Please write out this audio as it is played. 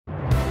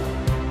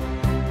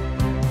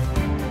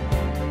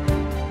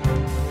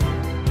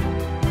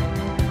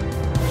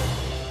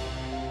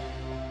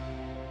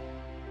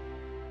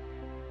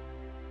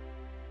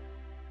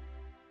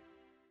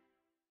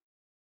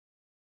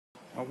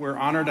We're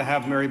honored to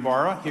have Mary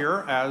Barra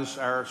here as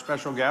our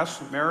special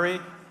guest. Mary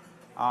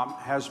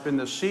has been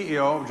the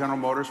CEO of General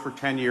Motors for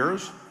 10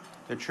 years,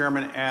 the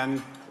chairman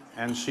and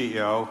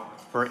CEO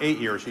for 8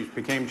 years. She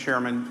became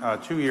chairman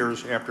 2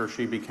 years after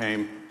she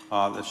became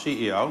the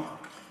CEO.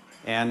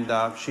 And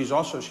she's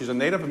a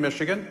native of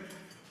Michigan.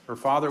 Her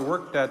father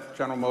worked at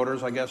General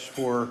Motors, I guess,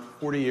 for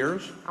 40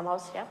 years.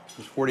 Almost, yeah. It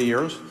was 40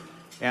 years.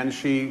 And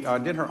she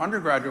did her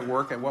undergraduate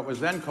work at what was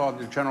then called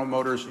the General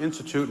Motors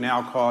Institute,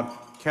 now called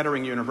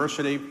Kettering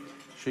University.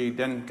 She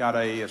then got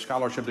a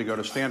scholarship to go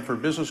to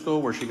Stanford Business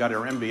School, where she got her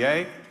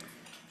MBA.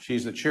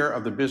 She's the chair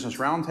of the Business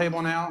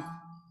Roundtable now.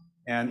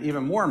 And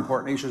even more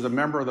importantly, she's a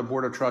member of the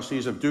Board of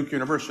Trustees of Duke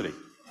University,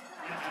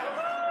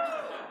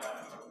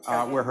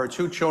 where her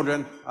 2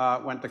 children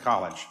went to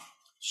college.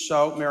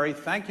 So, Mary,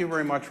 thank you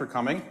very much for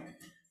coming.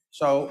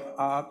 So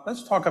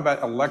let's talk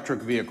about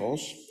electric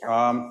vehicles.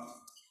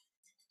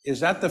 Is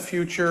that the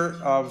future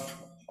of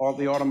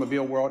the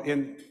automobile world?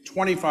 In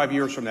 25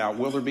 years from now,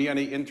 will there be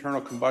any internal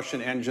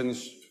combustion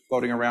engines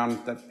floating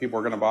around that people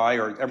are going to buy,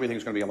 or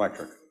everything's going to be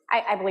electric?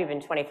 I believe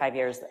in 25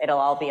 years, it'll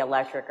all be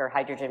electric or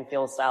hydrogen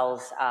fuel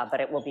cells, but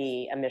it will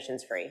be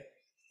emissions free.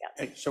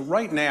 Yeah. Okay, so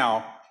right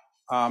now,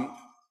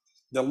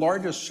 the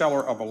largest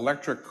seller of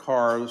electric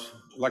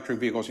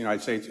vehicles in the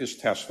United States is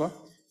Tesla.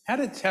 How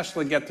did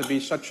Tesla get to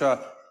be such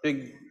a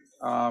big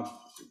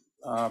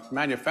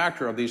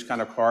manufacturer of these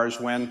kind of cars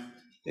when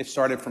it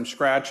started from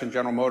scratch, and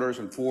General Motors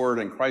and Ford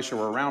and Chrysler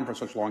were around for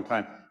such a long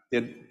time?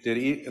 Did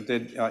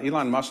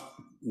Elon Musk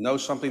know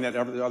something that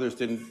the others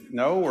didn't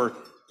know, or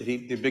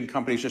the big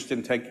companies just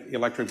didn't take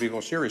electric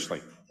vehicles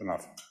seriously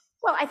enough?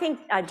 Well, I think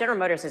General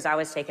Motors has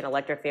always taken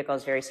electric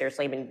vehicles very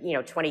seriously. I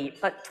mean, 20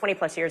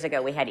 plus years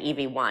ago, we had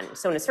EV1.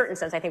 So in a certain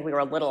sense, I think we were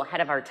a little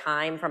ahead of our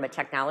time from a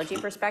technology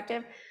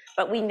perspective,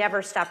 but we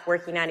never stopped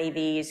working on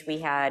EVs. We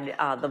had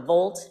the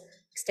Volt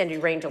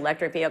extended range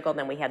electric vehicle,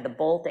 then we had the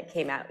Bolt that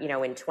came out,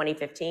 in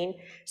 2015.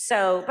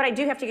 So, but I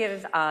do have to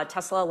give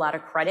Tesla a lot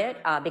of credit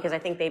because I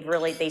think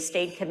they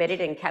stayed committed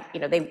and kept,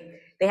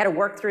 they had to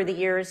work through the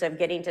years of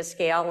getting to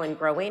scale and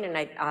growing, and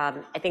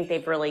I think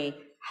they've really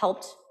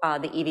helped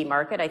the EV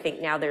market. I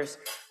think now there's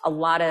a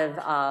lot of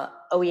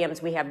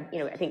OEMs. We have,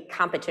 I think,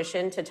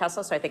 competition to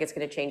Tesla, so I think it's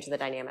going to change the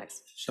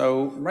dynamics.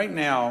 So right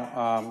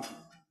now,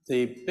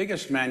 the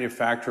biggest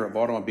manufacturer of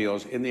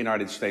automobiles in the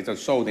United States,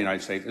 that's sold in the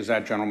United States, is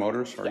that General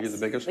Motors? Are you the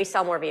biggest? We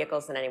sell more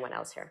vehicles than anyone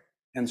else here.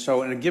 And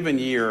so in a given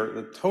year,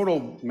 the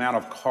total amount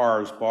of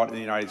cars bought in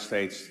the United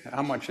States,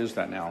 how much is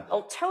that now?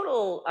 Well,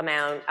 total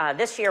amount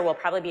this year will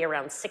probably be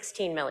around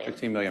 16 million.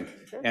 16 million.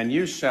 Mm-hmm. And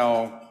you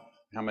sell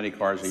how many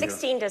cars a year?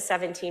 16 to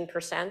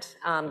 17%.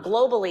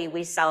 Globally,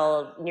 we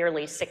sell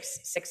nearly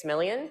 6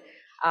 million.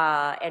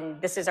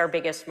 And this is our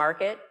biggest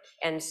market.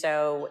 And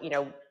so,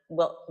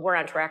 we're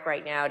on track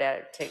right now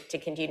to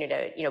continue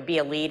to be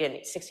a lead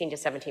in 16 to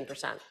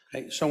 17%.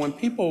 Okay, so when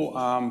people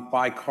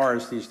buy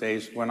cars these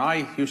days, when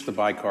I used to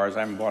buy cars,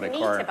 I haven't bought a car.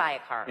 You need to buy a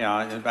car.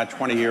 Yeah, in about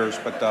 20 years.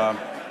 But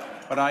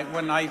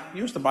when I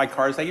used to buy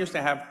cars, they used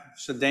to have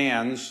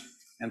sedans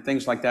and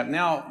things like that.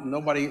 Now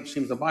nobody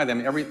seems to buy them.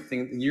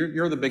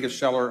 You're the biggest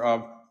seller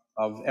of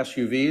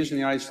SUVs in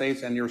the United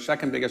States, and your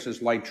second biggest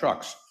is light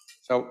trucks.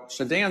 So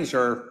sedans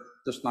are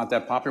just not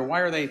that popular.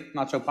 Why are they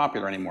not so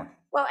popular anymore?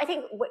 Well, I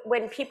think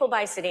when people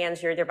buy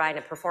sedans, you're either buying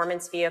a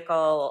performance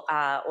vehicle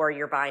or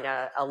you're buying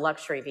a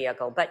luxury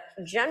vehicle. But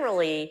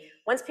generally,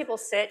 once people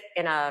sit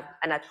in a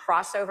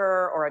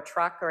crossover or a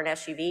truck or an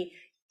SUV,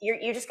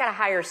 you just got a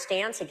higher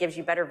stance. It gives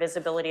you better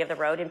visibility of the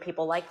road, and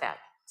people like that.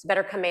 It's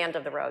better command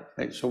of the road.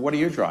 Hey, so what do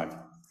you drive?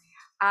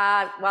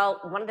 Well,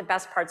 one of the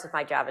best parts of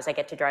my job is I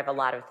get to drive a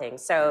lot of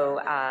things. So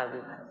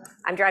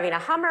I'm driving a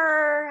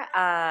Hummer.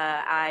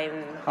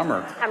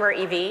 Hummer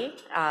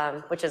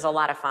EV, which is a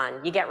lot of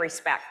fun. You get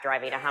respect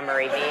driving a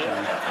Hummer EV.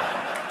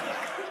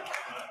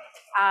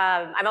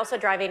 I'm also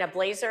driving a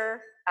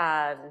Blazer.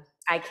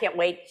 I can't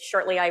wait.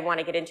 Shortly, I want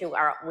to get into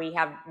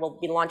we'll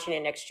be launching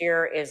it next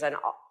year, is an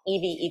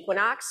EV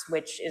Equinox,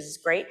 which is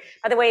great.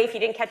 By the way, if you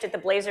didn't catch it, the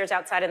Blazer's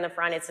outside in the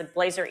front. It's a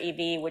Blazer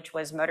EV, which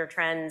was Motor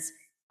Trend's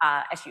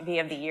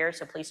SUV of the year,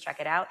 so please check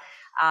it out.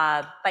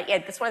 But yeah,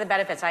 that's one of the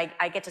benefits.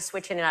 I get to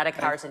switch in and out of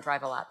cars and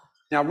drive a lot.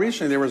 Now,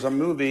 recently there was a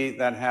movie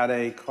that had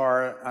a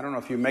car. I don't know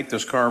if you make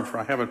this car.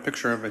 I have a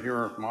picture of it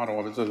here, a model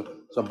of it.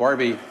 It's a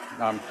Barbie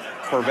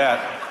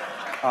Corvette.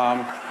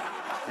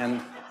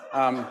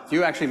 Do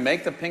you actually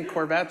make the pink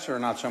Corvettes or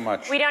not so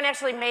much? We don't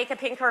actually make a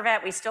pink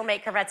Corvette. We still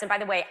make Corvettes. And by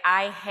the way,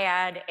 I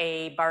had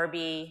a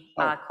Barbie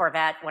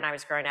Corvette when I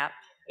was growing up.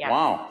 Yeah.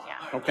 Wow.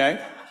 Yeah.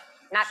 Okay.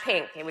 Not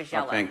pink. It was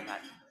yellow. Not pink.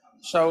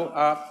 So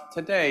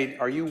today,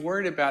 are you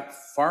worried about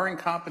foreign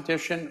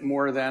competition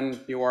more than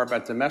you are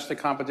about domestic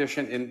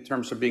competition in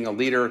terms of being a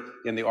leader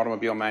in the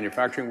automobile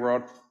manufacturing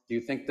world? Do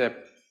you think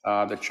that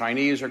the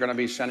Chinese are going to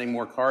be sending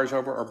more cars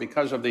over, or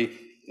because of the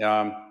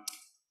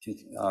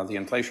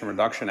Inflation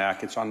Reduction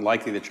Act, it's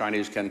unlikely the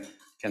Chinese can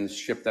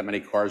ship that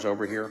many cars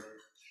over here?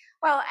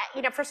 Well,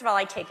 first of all,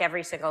 I take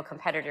every single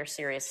competitor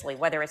seriously,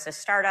 whether it's a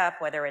startup,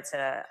 whether it's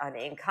an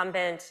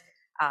incumbent.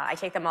 I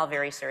take them all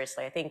very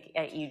seriously. I think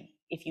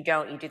if you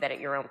don't, you do that at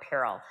your own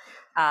peril.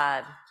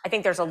 I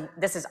think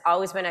this has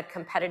always been a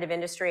competitive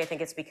industry. I think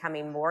it's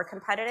becoming more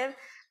competitive,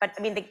 but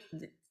I mean,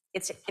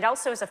 it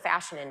also is a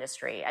fashion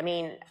industry. I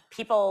mean,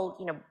 people,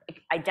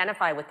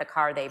 identify with the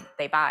car they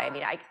buy. I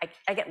mean,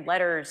 I get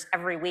letters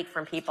every week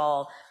from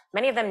people.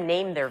 Many of them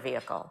name their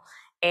vehicle.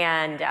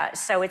 And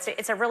so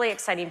it's a really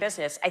exciting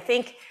business. I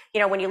think,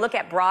 when you look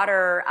at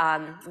broader,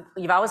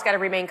 you've always got to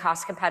remain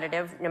cost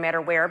competitive no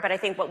matter where. But I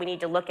think what we need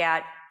to look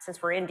at,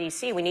 since we're in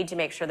DC, we need to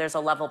make sure there's a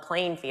level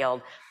playing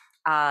field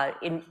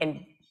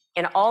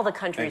in all the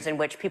countries in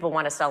which people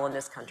want to sell in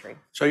this country.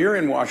 So you're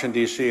in Washington,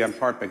 D.C., in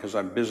part because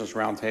of Business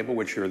Roundtable,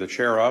 which you're the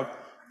chair of.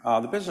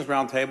 The Business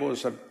Roundtable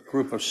is a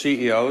group of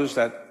CEOs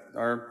that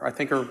I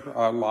think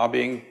are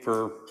lobbying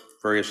for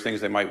various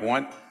things they might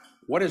want.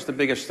 What is the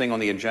biggest thing on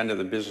the agenda of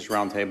the Business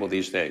Roundtable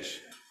these days?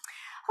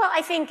 Well,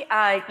 I think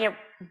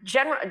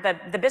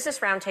the Business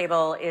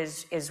Roundtable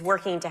is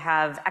working to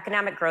have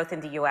economic growth in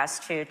the U.S.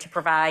 to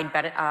provide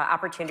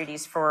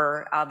opportunities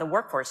for the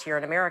workforce here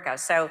in America.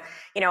 So,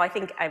 I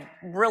think I'm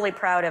really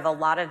proud of a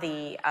lot of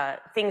the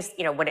things,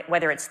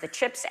 whether it's the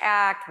CHIPS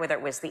Act, whether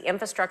it was the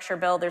infrastructure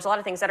bill. There's a lot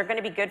of things that are going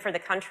to be good for the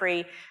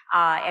country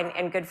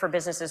and good for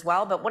business as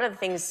well. But one of the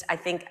things I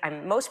think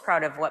I'm most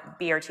proud of what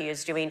BRT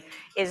is doing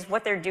is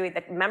what they're doing,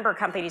 that member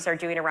companies are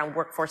doing around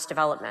workforce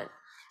development.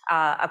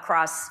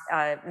 Across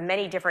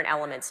many different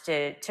elements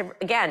to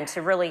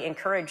really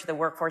encourage the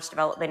workforce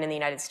development in the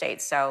United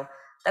States. So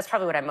that's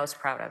probably what I'm most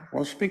proud of.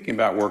 Well, speaking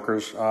about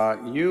workers,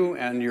 you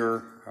and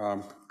your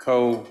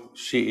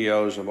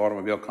co-CEOs of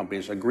automobile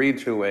companies agreed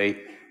to a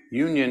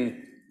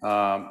union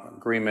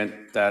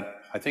agreement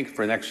that I think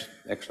for the next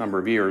X number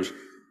of years,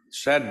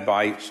 said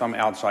by some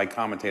outside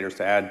commentators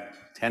to add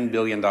 $10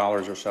 billion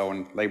or so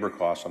in labor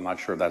costs. I'm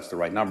not sure if that's the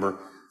right number.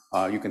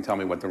 You can tell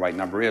me what the right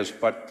number is,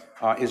 but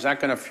is that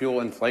going to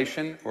fuel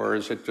inflation, or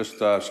is it just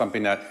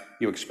something that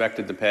you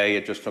expected to pay?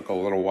 It just took a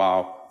little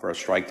while for a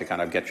strike to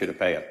kind of get you to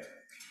pay it.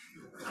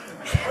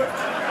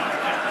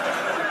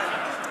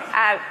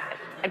 I've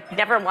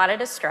never wanted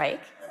a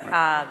strike.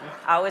 I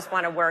always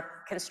want to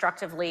work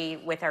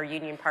constructively with our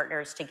union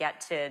partners to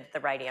get to the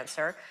right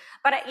answer.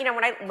 But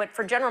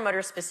for General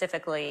Motors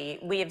specifically,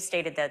 we have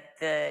stated that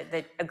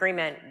the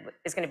agreement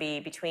is going to be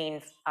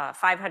between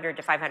 $500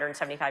 to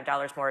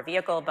 $575 more a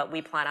vehicle, but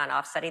we plan on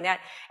offsetting that.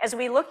 As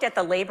we looked at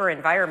the labor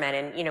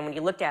environment, and when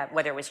you looked at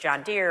whether it was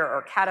John Deere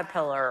or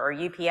Caterpillar or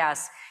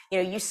UPS,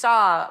 you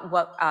saw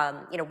what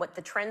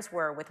the trends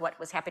were with what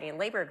was happening in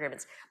labor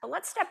agreements. But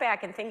let's step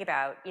back and think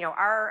about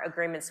our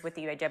agreements with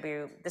the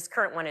UAW. This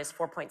current one is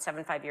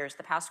 4.75 years.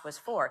 The past was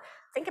 4.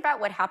 Think about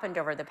what happened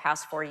over the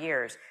past 4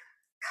 years.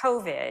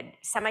 COVID,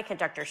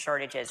 semiconductor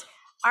shortages.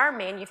 Our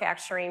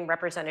manufacturing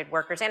represented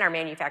workers and our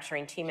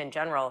manufacturing team in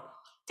general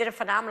did a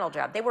phenomenal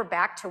job. They were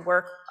back to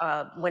work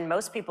when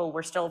most people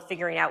were still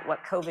figuring out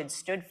what COVID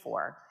stood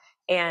for.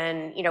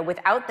 And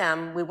without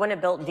them, we wouldn't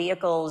have built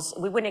vehicles,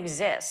 we wouldn't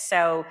exist.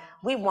 So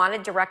we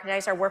wanted to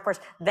recognize our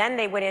workforce. Then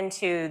they went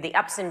into the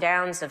ups and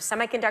downs of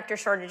semiconductor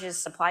shortages,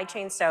 supply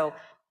chain. So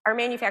our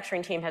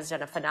manufacturing team has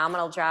done a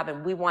phenomenal job,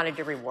 and we wanted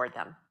to reward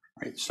them.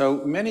 Right.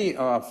 So many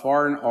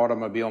foreign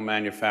automobile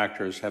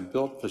manufacturers have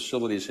built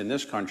facilities in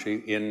this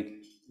country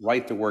in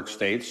right-to-work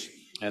states,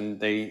 and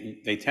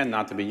they tend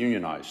not to be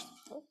unionized.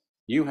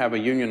 You have a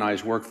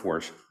unionized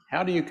workforce.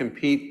 How do you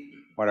compete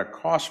on a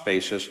cost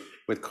basis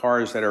with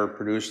cars that are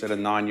produced at a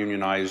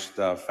non-unionized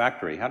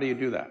factory? How do you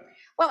do that?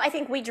 Well, I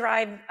think we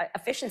drive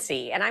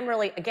efficiency, and I'm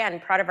really, again,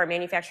 proud of our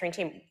manufacturing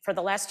team. For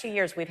the last 2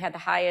 years, we've had the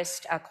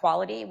highest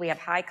quality. We have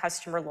high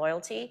customer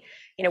loyalty.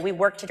 We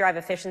work to drive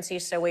efficiency,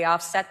 so we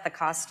offset the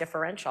cost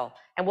differential,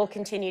 and we'll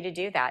continue to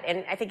do that.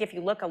 And I think if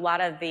you look, a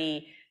lot of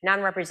the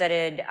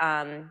non-represented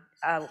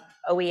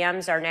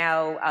OEMs are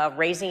now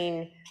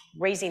raising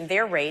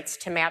their rates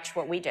to match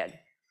what we did.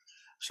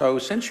 So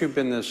since you've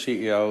been the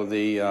CEO,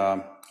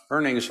 the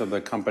earnings of the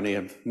company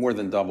have more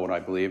than doubled, I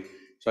believe.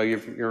 So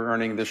you're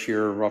earning this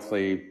year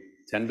roughly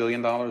 $10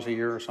 billion a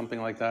year or something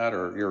like that,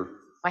 or you're?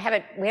 We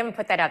haven't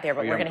put that out there,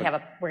 but we're going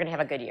to have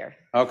a good year.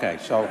 Okay,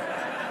 so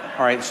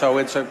all right, so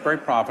it's very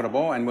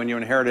profitable, and when you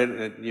inherited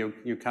it,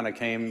 you kind of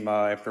came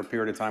after a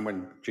period of time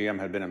when GM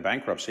had been in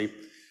bankruptcy.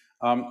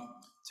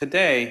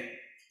 Today,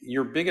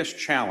 your biggest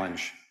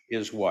challenge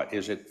is what?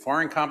 Is it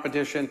foreign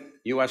competition,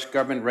 U.S.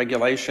 government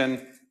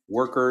regulation,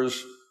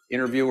 workers,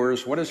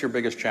 interviewers? What is your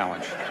biggest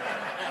challenge?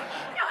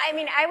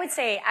 I would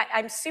say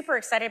I'm super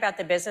excited about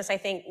the business. I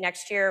think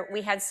next year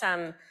we had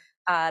some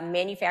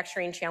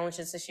manufacturing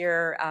challenges this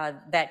year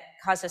that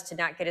caused us to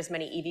not get as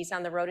many EVs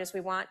on the road as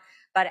we want.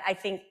 But I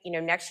think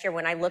next year,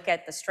 when I look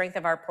at the strength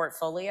of our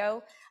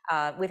portfolio,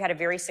 we've had a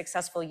very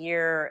successful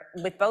year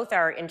with both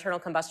our internal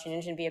combustion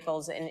engine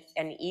vehicles and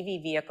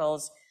EV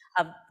vehicles.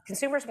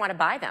 Consumers want to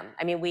buy them.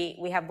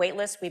 We have wait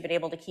lists. We've been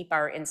able to keep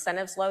our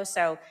incentives low.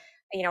 So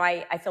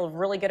I feel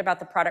really good about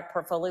the product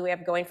portfolio we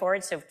have going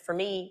forward. So for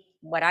me,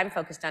 what I'm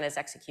focused on is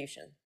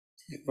execution.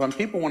 When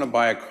people want to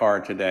buy a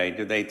car today,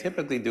 do they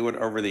typically do it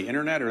over the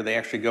internet, or do they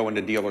actually go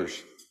into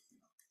dealers?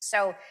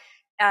 So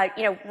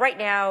Right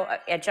now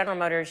at General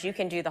Motors, you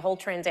can do the whole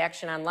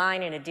transaction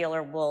online, and a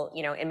dealer will,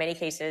 in many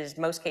cases,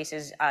 most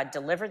cases,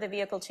 deliver the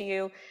vehicle to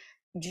you.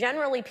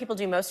 Generally, people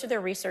do most of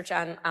their research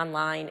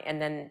online,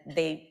 and then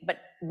but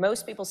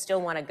most people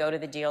still want to go to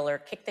the dealer,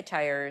 kick the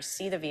tires,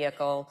 see the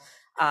vehicle,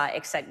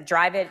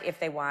 drive it if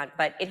they want.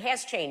 But it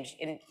has changed.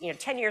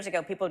 10 years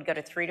ago, people would go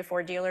to 3 to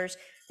 4 dealers.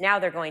 Now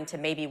they're going to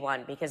maybe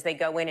 1 because they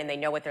go in and they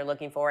know what they're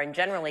looking for. And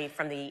generally,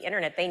 from the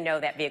internet, they know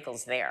that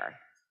vehicle's there.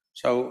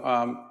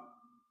 So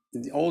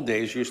in the old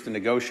days, you used to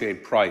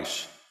negotiate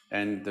price,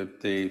 and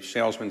the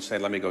salesman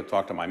said, let me go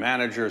talk to my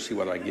manager, see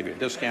whether I can give you a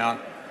discount,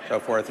 so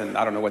forth. And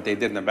I don't know what they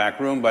did in the back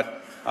room,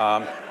 but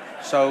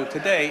so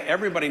today,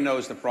 everybody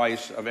knows the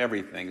price of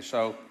everything.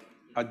 So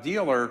a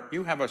dealer,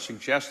 you have a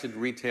suggested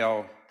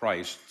retail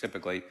price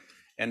typically,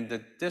 and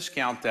the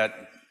discount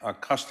that a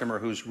customer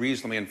who's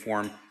reasonably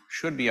informed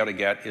should be able to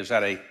get, is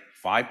that a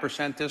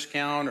 5%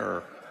 discount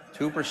or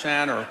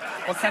 2%, or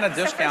what kind of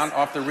discount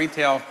off the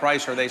retail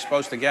price are they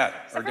supposed to get,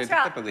 or do they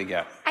typically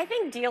get? I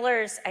think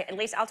dealers, at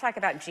least I'll talk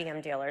about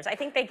GM dealers, I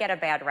think they get a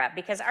bad rep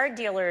because our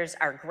dealers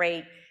are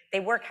great.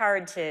 They work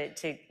hard to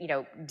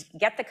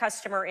get the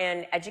customer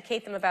in,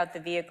 educate them about the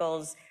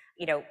vehicles,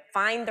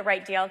 find the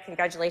right deal.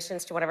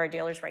 Congratulations to one of our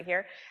dealers right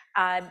here.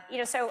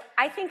 So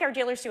I think our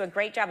dealers do a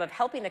great job of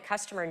helping the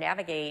customer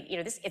navigate.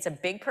 It's a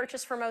big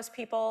purchase for most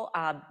people.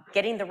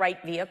 Getting the right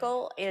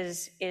vehicle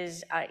is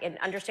in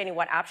understanding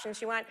what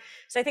options you want.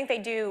 So I think they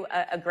do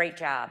a great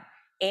job.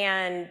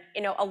 And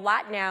a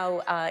lot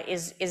now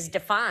is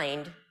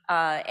defined.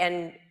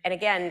 And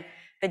again,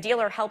 the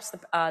dealer helps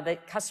the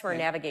customer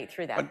navigate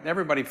through that. But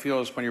everybody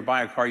feels when you're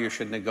buying a car, you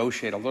should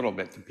negotiate a little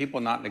bit. Do people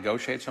not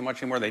negotiate so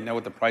much anymore? They know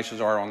what the prices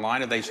are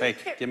online, or they say,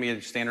 give me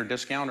a standard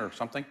discount or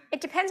something?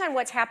 It depends on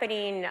what's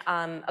happening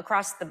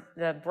across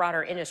the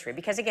broader industry.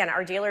 Because again,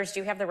 our dealers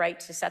do have the right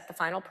to set the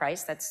final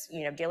price. That's,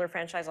 dealer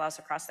franchise laws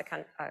across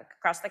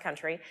the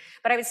country.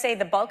 But I would say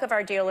the bulk of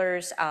our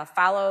dealers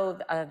follow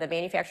the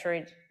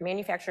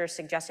manufacturer's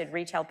suggested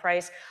retail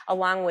price,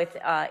 along with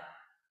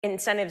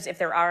incentives, if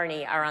there are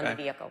any, are on the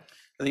vehicle.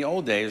 In the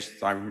old days,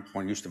 I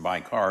used to buy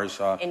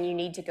cars. And you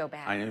need to go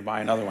back. I need to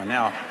buy another one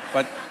now.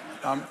 But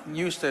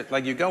used to,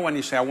 like, you go and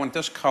you say, I want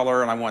this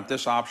color and I want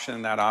this option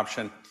and that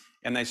option.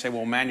 And they say,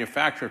 well,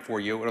 manufacture it for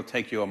you. It'll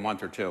take you a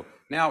month or 2.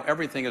 Now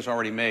everything is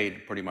already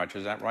made pretty much.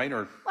 Is that right?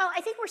 Or? Well,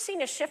 I think we're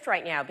seeing a shift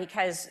right now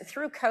because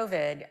through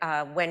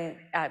COVID, when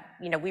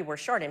we were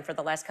short, and for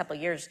the last couple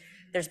of years,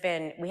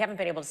 we haven't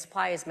been able to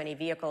supply as many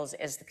vehicles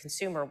as the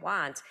consumer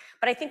wants.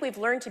 But I think we've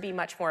learned to be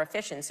much more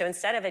efficient. So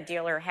instead of a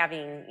dealer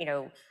having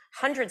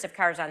hundreds of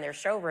cars on their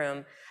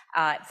showroom,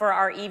 for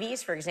our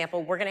EVs, for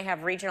example, we're going to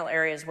have regional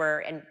areas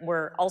and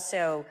we're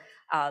also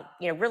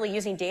really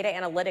using data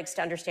analytics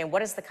to understand what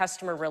does the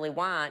customer really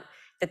want,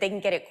 that they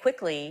can get it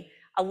quickly.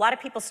 A lot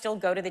of people still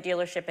go to the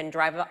dealership and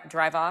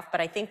drive off, but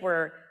I think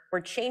we're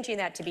changing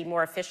that to be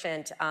more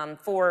efficient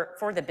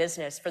for the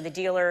business, for the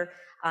dealer,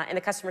 and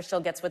the customer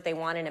still gets what they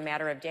want in a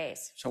matter of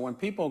days. So when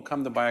people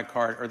come to buy a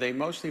car, are they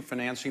mostly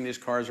financing these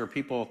cars, or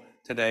people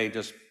today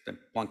just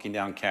plunking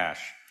down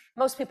cash?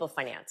 Most people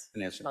finance.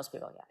 Financing. Most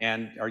people, yeah.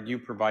 And you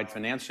provide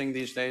financing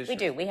these days? We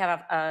do. We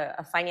have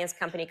a finance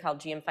company called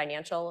GM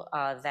Financial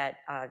that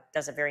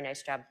does a very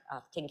nice job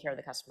taking care of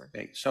the customer.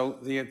 Okay. So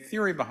the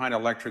theory behind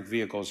electric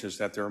vehicles is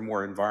that they're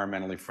more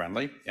environmentally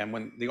friendly. And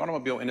when the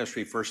automobile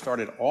industry first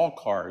started, all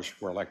cars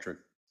were electric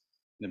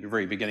in the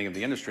very beginning of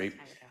the industry.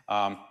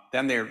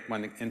 Then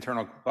when the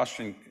internal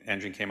combustion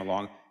engine came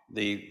along,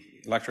 the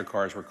electric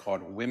cars were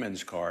called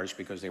women's cars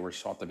because they were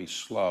thought to be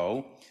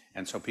slow,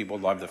 and so people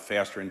loved the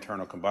faster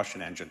internal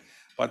combustion engine.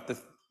 But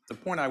the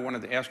point I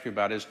wanted to ask you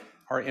about is,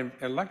 are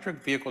electric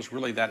vehicles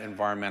really that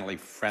environmentally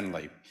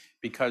friendly?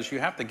 Because you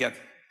have to get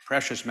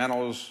precious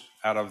metals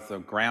out of the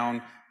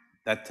ground.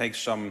 That takes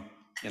some,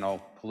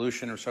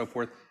 pollution or so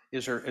forth.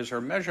 Is there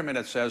a measurement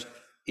that says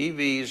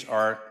EVs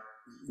are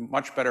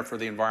much better for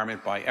the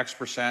environment by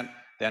X%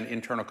 than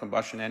internal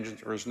combustion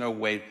engines, or is no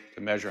way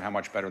to measure how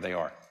much better they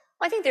are?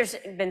 Well, I think there's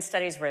been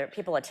studies where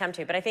people attempt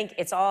to, but I think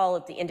it's all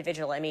the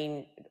individual. I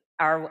mean,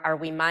 are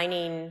we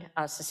mining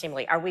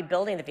sustainably? Are we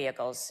building the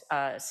vehicles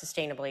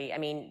sustainably? I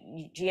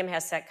mean, GM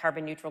has set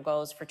carbon neutral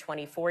goals for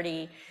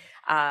 2040.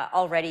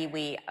 Already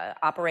we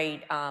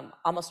operate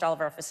almost all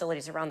of our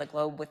facilities around the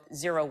globe with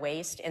zero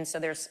waste. And so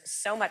there's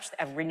so much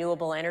of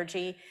renewable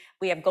energy.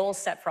 We have goals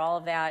set for all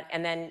of that.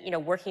 And then,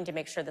 working to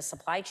make sure the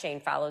supply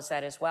chain follows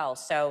that as well.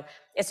 So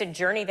it's a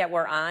journey that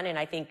we're on. And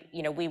I think,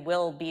 we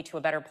will be to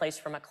a better place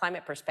from a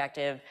climate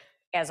perspective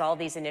as all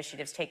these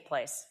initiatives take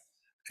place.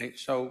 Okay,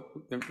 so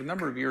a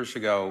number of years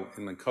ago,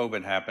 when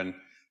COVID happened,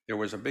 there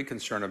was a big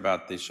concern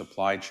about the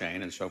supply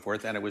chain and so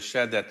forth. And it was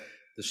said that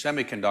the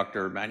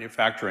semiconductor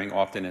manufacturing,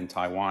 often in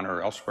Taiwan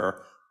or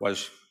elsewhere,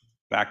 was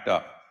backed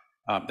up.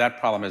 That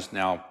problem is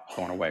now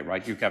going away,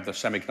 right? You have the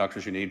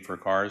semiconductors you need for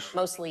cars?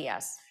 Mostly,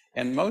 yes.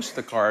 And most of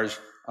the cars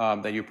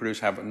that you produce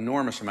have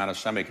enormous amount of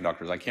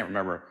semiconductors. I can't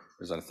remember,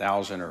 is it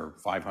 1,000 or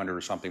 500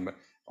 or something, but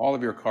all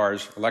of your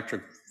cars,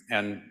 electric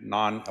and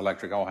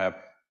non-electric, all have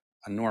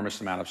enormous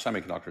amount of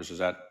semiconductors. Is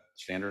that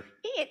standard?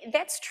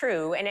 That's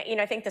true,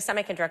 and I think the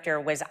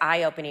semiconductor was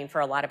eye-opening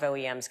for a lot of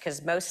OEMs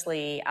because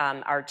mostly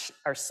our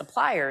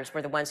suppliers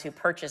were the ones who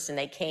purchased, and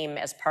they came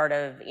as part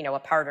of a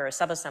part or a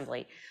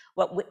subassembly.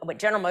 What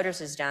General Motors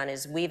has done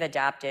is we've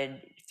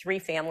adopted 3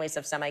 families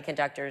of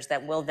semiconductors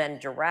that will then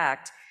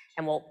direct,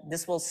 and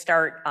this will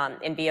start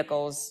in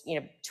vehicles,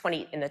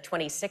 in the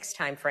 26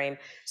 timeframe.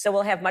 So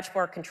we'll have much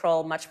more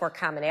control, much more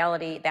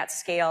commonality. That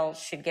scale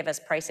should give us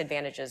price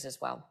advantages as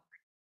well.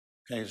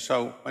 Okay,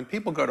 so when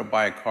people go to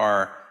buy a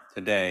car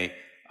today,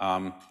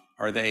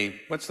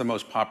 what's the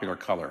most popular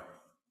color?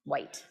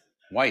 White.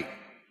 White.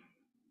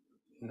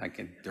 That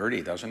gets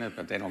dirty, doesn't it?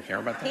 But they don't care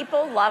about that?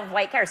 People love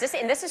white cars.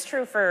 This is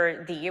true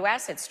for the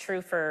US, it's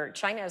true for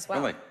China as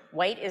well. Really?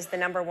 White is the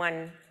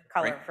 #1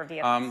 color for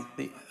vehicles.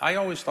 I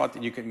always thought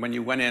that when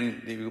you went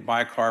in, you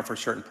buy a car for a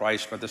certain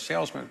price, but the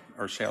salesman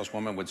or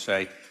saleswoman would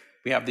say,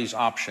 we have these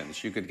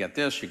options. You could get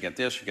this, you get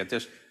this, you get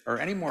this. Are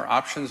any more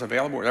options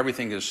available? Or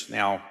everything is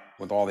now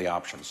with all the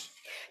options?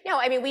 No,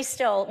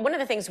 one of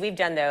the things we've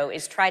done though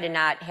is try to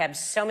not have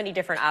so many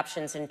different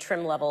options and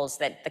trim levels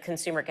that the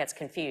consumer gets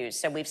confused.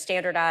 So we've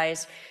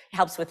standardized,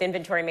 helps with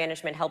inventory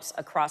management, helps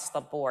across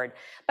the board.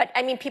 But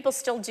people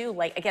still do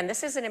again,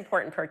 this is an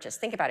important purchase.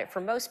 Think about it.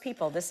 For most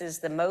people, this is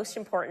the most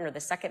important or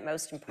the second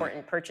most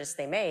important purchase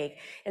they make.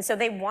 And so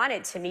they want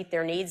it to meet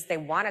their needs. They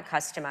want to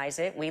customize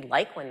it. We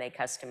like when they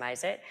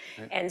customize it.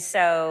 Right. And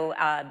so,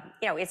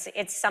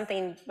 it's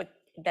something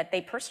that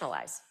they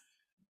personalize.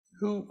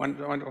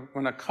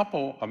 When a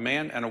couple, a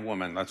man and a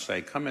woman, let's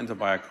say, come in to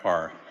buy a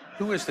car,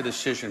 who is the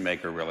decision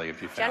maker really?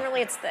 If you found?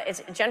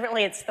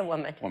 Generally it's the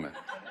woman. Woman.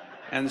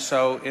 And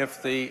so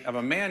if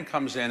a man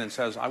comes in and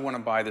says, I want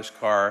to buy this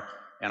car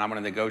and I'm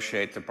going to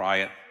negotiate to buy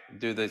it,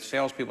 do the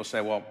salespeople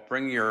say, well,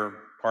 bring your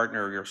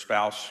partner or your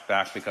spouse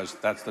back because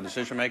that's the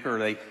decision maker,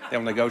 or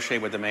they'll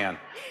negotiate with the man?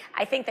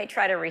 I think they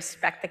try to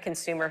respect the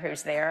consumer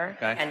who's there.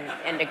 Okay.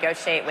 and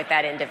negotiate with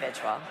that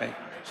individual. Okay.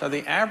 So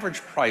the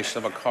average price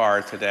of a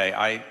car today,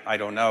 I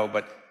don't know,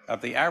 but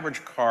of the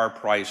average car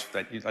price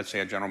that let's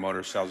say a General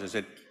Motors sells, is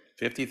it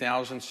 $50,000,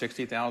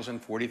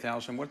 $60,000,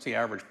 $40,000? What's the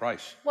average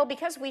price? Well,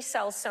 because we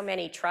sell so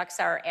many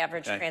trucks, our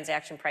average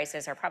transaction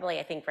prices are probably,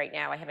 I think right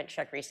now, I haven't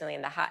checked recently,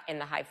 in the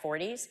high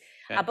 40s.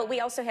 Okay. But we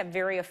also have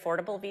very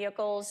affordable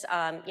vehicles.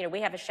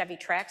 We have a Chevy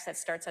Trax that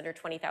starts under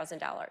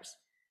 $20,000.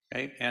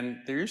 Okay, and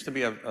there used to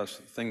be a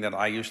thing that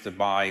I used to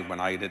buy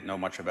when I didn't know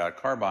much about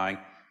car buying,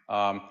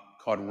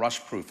 called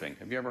rust proofing.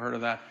 Have you ever heard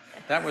of that?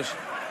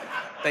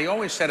 They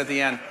always said at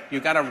the end, you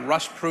got to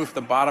rust proof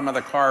the bottom of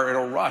the car,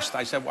 it'll rust.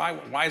 I said,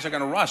 why is it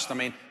going to rust?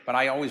 But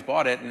I always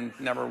bought it and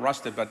never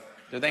rusted. But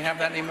do they have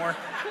that anymore?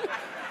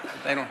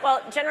 They don't.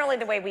 Well, generally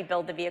the way we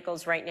build the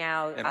vehicles right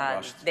now,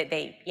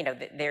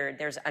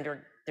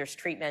 there's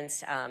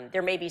treatments.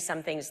 There may be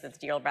some things that the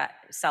dealer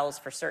sells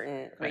for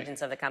certain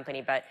regions of the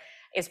company, but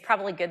it's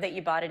probably good that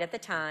you bought it at the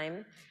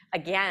time.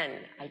 Again,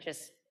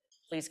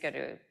 please go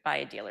to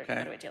a dealership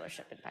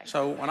and buy it.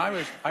 So when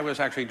I was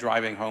actually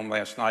driving home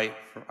last night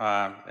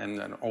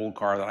in an old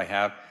car that I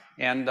have,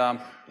 and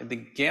the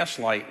gas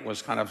light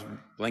was kind of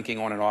blinking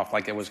on and off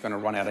like it was going to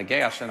run out of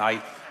gas, and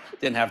I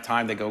didn't have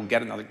time to go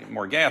get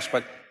more gas.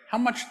 But how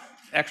much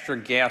extra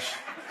gas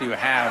do you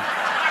have?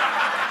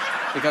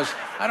 Because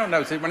I don't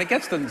know, when it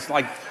gets to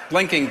like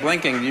blinking,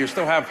 you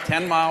still have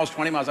 10 miles,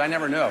 20 miles, I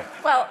never know.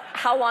 Well,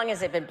 how long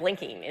has it been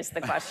blinking is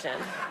the question.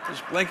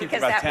 Just blinking for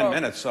about 10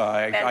 minutes, so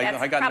I got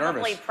nervous. That's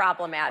probably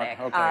problematic.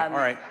 Okay, all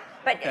right.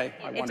 But okay,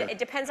 it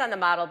depends on the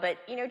model, but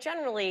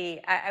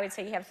generally, I would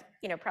say you have,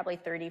 probably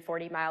 30,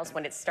 40 miles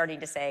when it's starting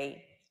to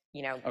say,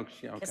 we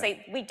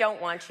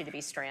don't want you to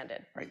be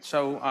stranded. Right,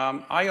 so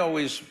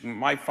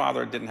my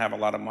father didn't have a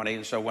lot of money,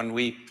 and so when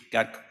we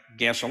got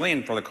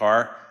gasoline for the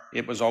car,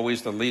 it was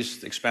always the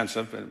least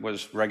expensive. It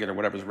was regular,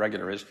 whatever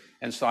regular is.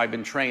 And so I've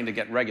been trained to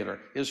get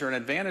regular. Is there an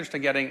advantage to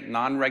getting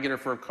non-regular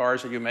for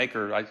cars that you make?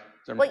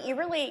 Well, you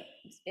really,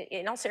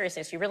 in all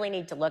seriousness, you really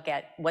need to look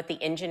at what the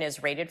engine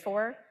is rated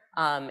for.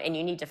 And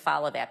you need to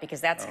follow that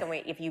because that's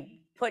going, if you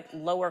put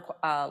lower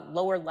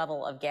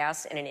level of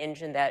gas in an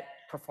engine that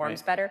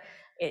performs better,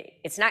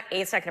 it's not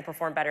going to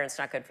perform better and it's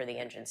not good for the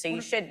engine. So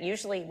you should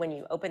usually, when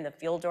you open the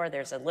fuel door,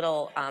 there's a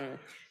little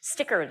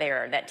sticker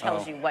there that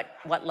tells you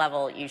what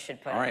level you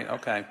should put. All right,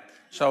 okay.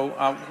 So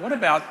what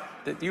about,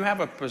 do you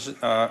have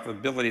a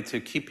ability to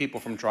keep people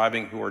from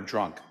driving who are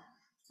drunk?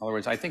 In other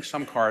words, I think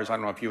some cars, I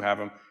don't know if you have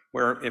them,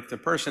 where if the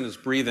person is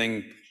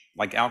breathing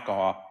like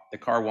alcohol, the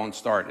car won't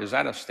start. Is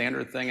that a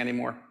standard thing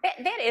anymore?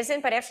 That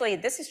isn't, but actually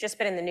this has just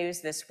been in the news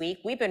this week.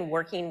 We've been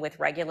working with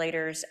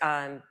regulators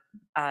on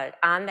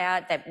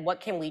that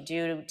what can we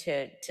do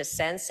to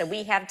sense. So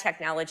we have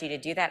technology to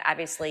do that,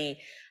 obviously,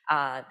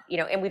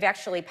 and we've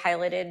actually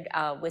piloted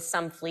with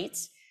some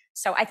fleets.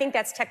 So I think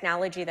that's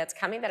technology that's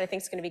coming that I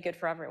think is going to be good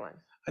for everyone.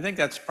 I think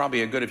that's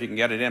probably good if you can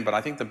get it in, but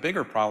I think the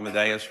bigger problem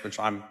today is, which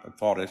I'm at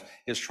fault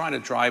is trying to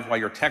drive while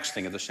you're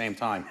texting at the same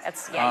time.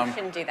 You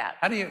shouldn't do that.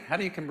 How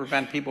do you can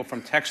prevent people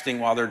from texting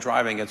while they're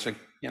driving? It's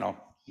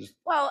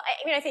Well,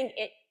 I think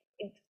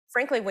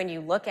frankly, when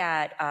you look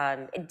at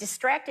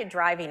distracted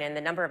driving and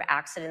the number of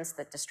accidents,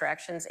 that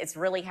distractions, it's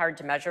really hard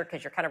to measure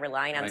because you're kind of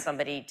relying on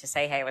somebody to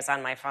say, hey, I was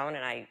on my phone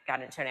and I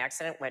got into an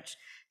accident, which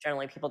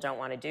generally people don't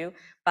want to do.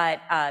 But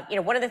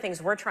one of the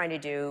things we're trying to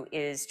do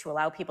is to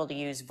allow people to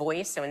use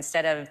voice. So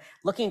instead of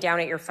looking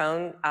down at your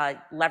phone,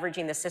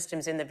 leveraging the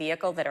systems in the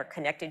vehicle that are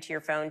connected to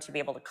your phone to be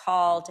able to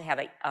call, to have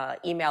an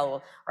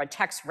email or a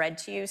text read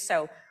to you.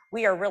 So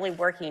we are really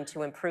working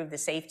to improve the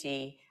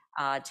safety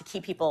to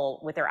keep people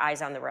with their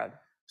eyes on the road.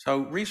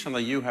 So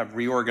recently you have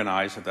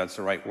reorganized, if that's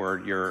the right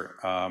word, your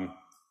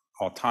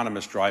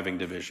autonomous driving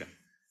division.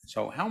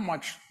 So how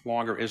much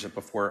longer is it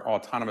before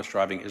autonomous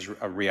driving is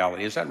a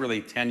reality? Is that really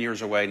 10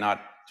 years away,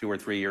 not 2 or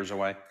 3 years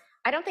away?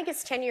 I don't think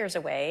it's 10 years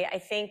away. I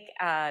think,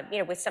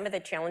 with some of the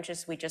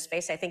challenges we just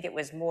faced, I think it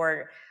was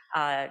more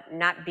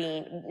not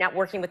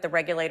working with the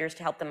regulators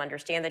to help them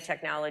understand the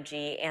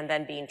technology and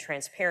then being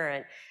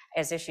transparent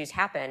as issues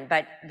happen.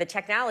 But the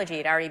technology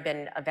had already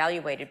been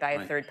evaluated by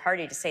a third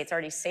party to say it's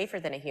already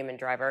safer than a human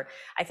driver.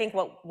 I think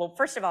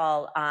first of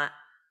all, on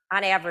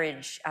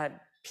average,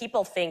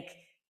 people think,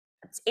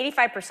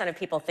 85% of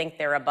people think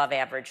they're above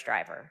average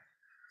driver.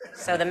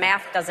 So the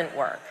math doesn't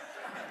work.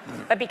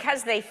 But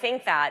because they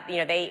think that,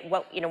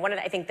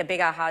 I think the big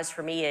ahas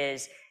for me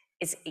is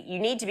you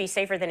need to be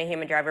safer than a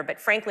human driver, but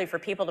frankly, for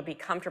people to be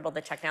comfortable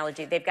with the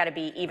technology, they've got to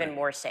be even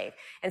more safe.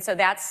 And so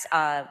that's,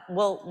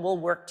 we'll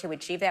work to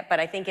achieve that, but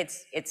I think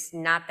it's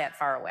not that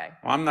far away.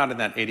 Well, I'm not in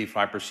that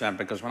 85%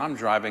 because when I'm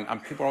driving,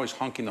 people are always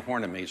honking the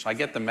horn at me. So I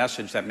get the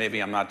message that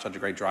maybe I'm not such a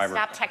great driver.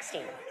 Stop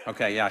texting.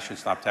 Okay, yeah, I should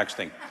stop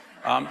texting.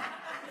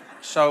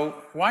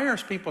 So why are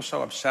people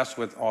so obsessed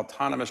with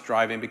autonomous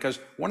driving?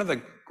 Because one of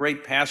the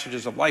great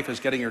passages of life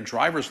is getting your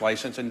driver's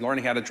license and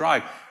learning how to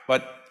drive.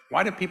 But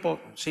why do people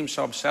seem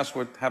so obsessed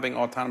with having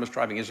autonomous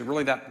driving? Is it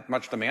really that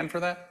much demand for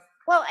that?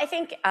 Well, I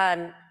think,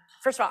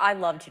 first of all, I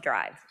love to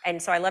drive.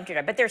 And so I love to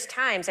drive. But there's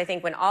times, I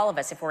think, when all of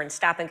us, if we're in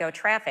stop and go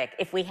traffic,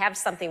 if we have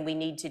something we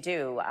need to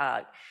do,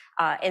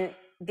 and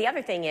the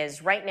other thing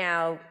is right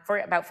now, for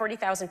about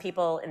 40,000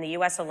 people in the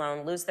US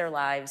alone lose their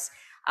lives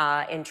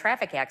in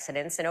traffic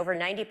accidents, and over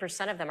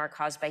 90% of them are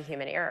caused by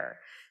human error.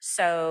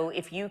 So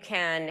if you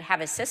can have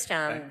a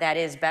system that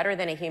is better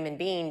than a human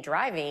being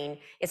driving,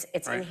 it's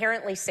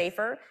inherently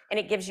safer and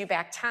it gives you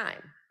back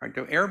time. Right.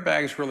 Do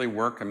airbags really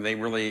work? I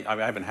mean, I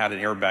haven't had an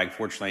airbag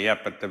fortunately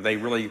yet, but do they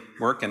really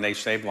work and they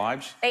save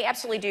lives? They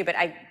absolutely do, but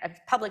a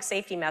public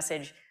safety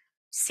message,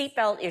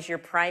 seatbelt is your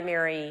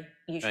primary,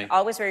 you should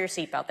always wear your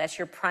seatbelt. That's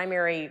your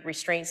primary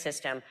restraint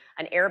system.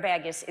 An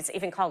airbag it's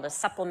even called a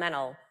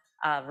supplemental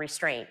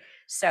restraint.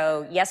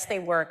 So yes, they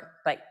work,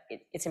 but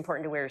it's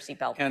important to wear your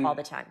seatbelt all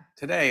the time.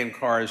 Today in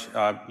cars,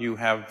 you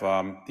have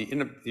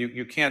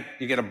you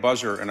get a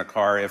buzzer in a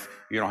car if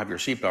you don't have your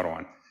seatbelt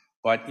on,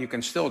 but you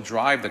can still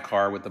drive the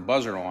car with the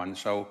buzzer on.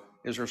 So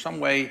is there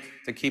some way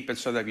to keep it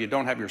so that if you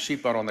don't have your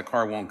seatbelt on, the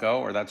car won't go,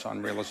 or that's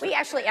unrealistic? We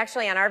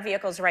actually on our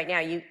vehicles right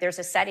now, there's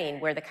a setting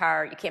where the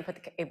car, you can't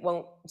it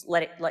won't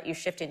let you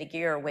shift into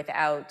gear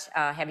without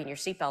having your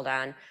seatbelt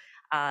on.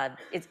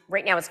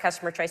 Right now it's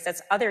customer choice.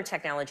 That's other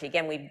technology.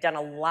 Again, we've done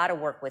a lot of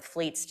work with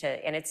fleets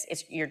and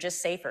you're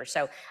just safer.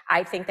 So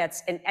I think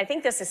I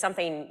think this is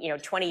something,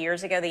 20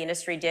 years ago the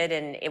industry did,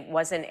 and it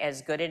wasn't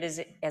as good as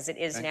it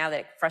is now, that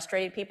it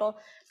frustrated people.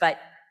 But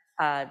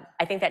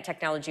I think that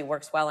technology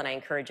works well, and I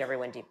encourage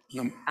everyone to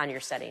on your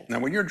setting. Now,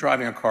 when you're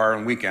driving a car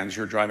on weekends,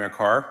 you're driving a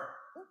car,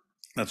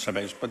 that's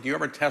amazing. But do you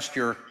ever test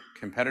your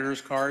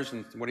competitors' cars,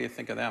 and what do you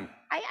think of them?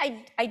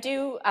 I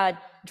do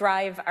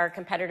drive our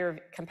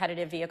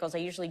competitive vehicles. I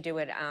usually do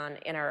it on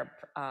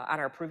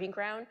our proving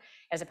ground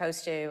as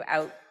opposed to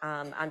out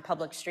on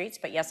public streets.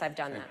 But yes, I've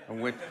done that.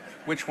 And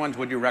which ones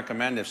would you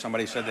recommend if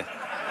somebody said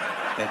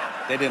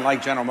that they didn't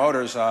like General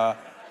Motors,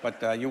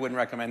 but you wouldn't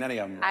recommend any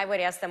of them? I would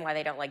ask them why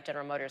they don't like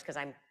General Motors, because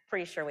I'm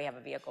pretty sure we have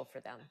a vehicle for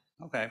them.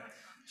 Okay.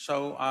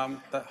 So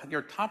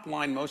your top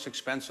line most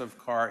expensive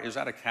car, is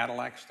that a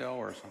Cadillac still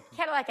or something?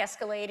 Cadillac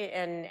Escalade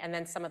and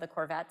then some of the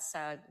Corvettes.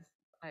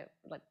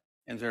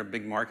 Is there a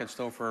big market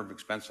still for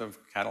expensive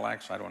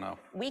Cadillacs? I don't know.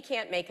 We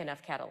can't make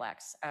enough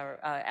Cadillacs or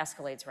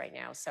Escalades right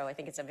now, so I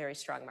think it's a very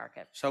strong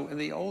market. So in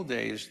the old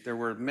days, there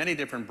were many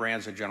different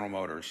brands of General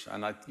Motors,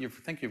 and you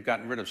think you've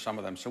gotten rid of some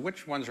of them. So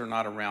which ones are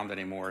not around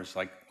anymore? Is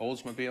like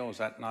Oldsmobile, is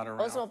that not around?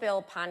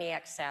 Oldsmobile,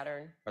 Pontiac,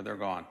 Saturn. Or they're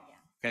gone?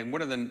 Yeah. Okay,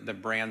 what are the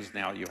brands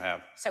now you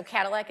have? So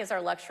Cadillac is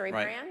our luxury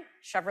brand,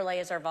 Chevrolet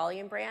is our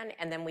volume brand,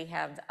 and then we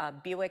have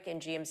Buick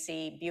and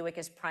GMC. Buick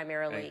is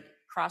primarily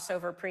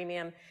crossover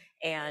premium,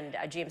 and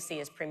GMC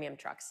is premium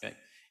trucks. Okay.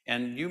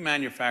 And you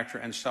manufacture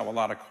and sell a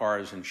lot of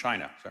cars in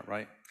China, is that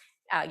right?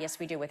 Yes,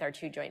 we do, with our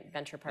two joint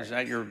venture partners. Is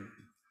that your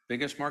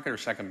biggest market or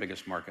second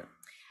biggest market?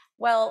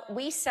 Well,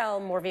 we sell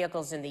more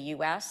vehicles in the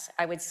U.S.,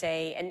 I would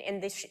say,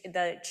 and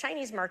the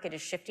Chinese market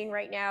is shifting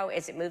right now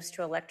as it moves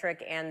to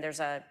electric, and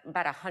there's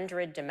about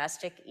 100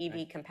 domestic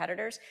EV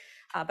competitors.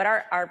 But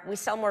we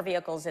sell more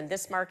vehicles in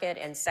this market,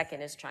 and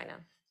second is China.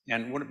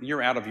 And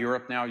you're out of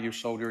Europe now? You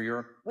sold your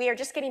Europe? We are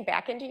just getting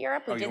back into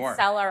Europe. We did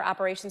sell our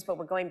operations, but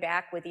we're going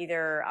back with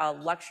either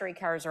luxury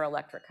cars or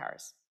electric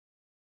cars.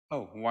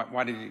 Oh,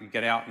 why did you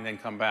get out and then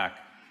come back?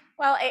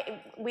 Well,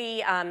 we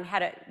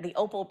had the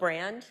Opel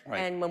brand, Right.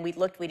 and when we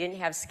looked, we didn't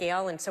have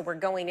scale, and so we're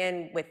going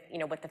in with,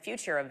 what the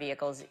future of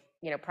vehicles,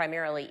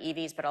 primarily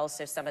EVs, but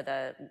also some of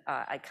the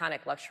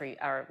iconic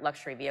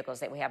luxury vehicles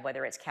that we have,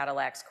 whether it's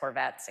Cadillacs,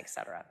 Corvettes, et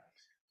cetera.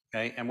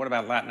 Okay, and what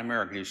about Latin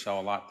America? Do you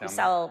sell a lot down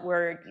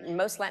In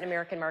most Latin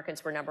American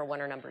markets, we're number 1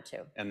 or number 2.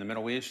 there? And the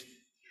Middle East?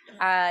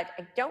 I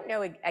don't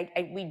know.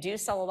 We do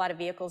sell a lot of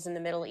vehicles in the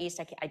Middle East.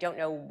 I don't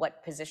know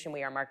what position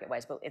we are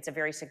market-wise, but it's a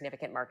very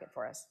significant market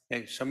for us.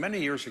 Okay, so many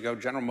years ago,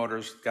 General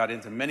Motors got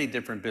into many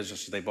different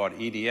businesses. They bought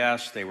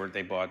EDS, they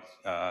bought,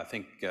 I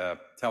think,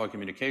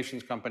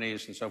 telecommunications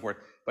companies and so forth.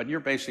 But you're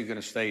basically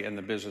going to stay in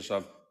the business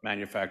of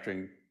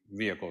manufacturing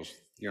vehicles.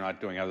 You're not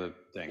doing other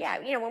things.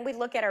 Yeah, when we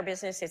look at our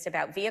business, it's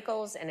about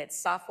vehicles and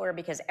it's software,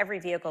 because every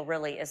vehicle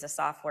really is a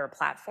software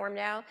platform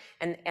now.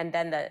 And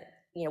then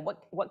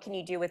what can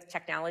you do with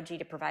technology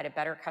to provide a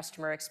better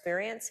customer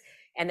experience?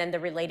 And then the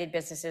related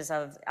businesses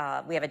of,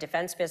 we have a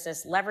defense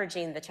business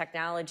leveraging the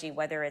technology,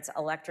 whether it's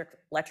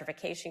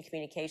electrification,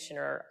 communication,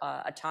 or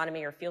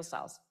autonomy or fuel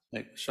cells.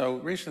 So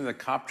recently the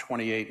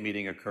COP28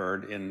 meeting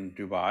occurred in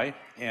Dubai.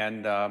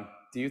 And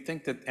do you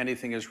think that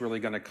anything is really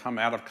going to come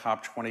out of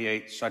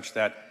COP28 such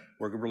that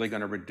we're really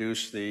going to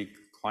reduce the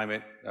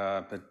climate,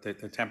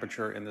 the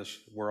temperature in this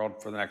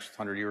world for the next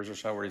 100 years or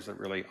so? Or is it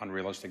really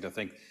unrealistic to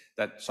think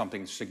that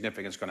something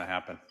significant is going to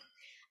happen?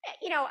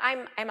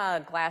 I'm a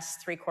glass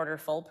 3/4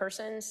 full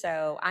person,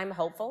 so I'm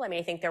hopeful. I mean,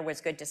 I think there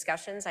was good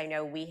discussions. I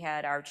know we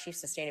had our chief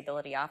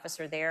sustainability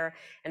officer there,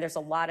 and there's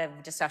a lot of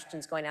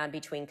discussions going on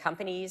between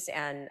companies,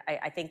 and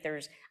I think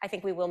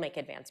we will make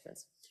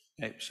advancements.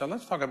 Okay, so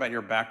let's talk about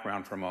your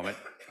background for a moment.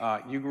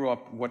 You grew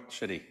up what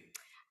city?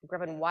 I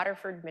grew up in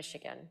Waterford,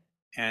 Michigan.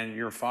 And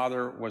your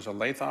father was a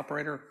lathe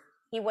operator?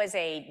 He was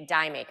a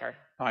die maker.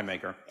 Die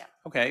maker. Yeah.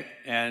 Okay,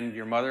 and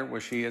your mother,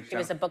 was she She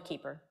was a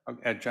bookkeeper.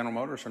 at General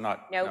Motors or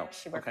not? No,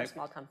 she worked for a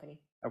small company.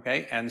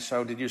 Okay, and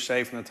so did you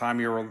say from the time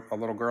you were a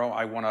little girl,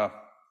 I want to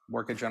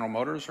work at General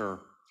Motors, or?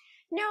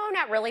 No,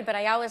 not really, but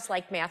I always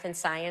liked math and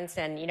science,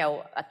 and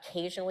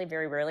occasionally,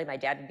 very rarely, my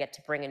dad would get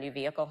to bring a new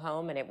vehicle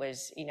home, and it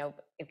was,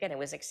 again, it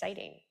was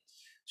exciting.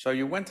 So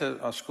you went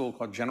to a school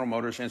called General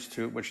Motors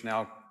Institute, which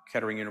now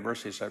Kettering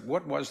University said.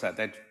 What was that?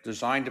 That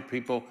designed to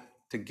people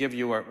to give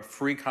you a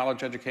free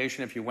college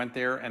education if you went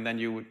there, and then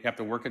you would have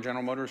to work at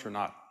General Motors or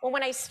not? Well,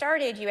 when I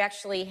started, you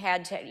actually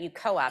you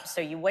co-op. So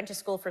you went to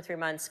school for 3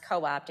 months,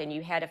 co-opted, and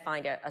you had to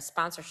find a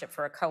sponsorship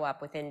for a co-op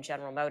within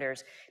General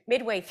Motors.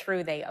 Midway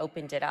through, they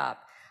opened it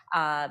up.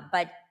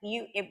 But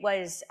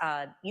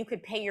you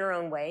could pay your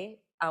own way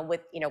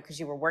because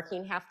you were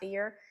working half the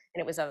year,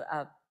 and it was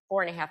a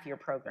 4.5-year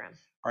program.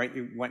 All right,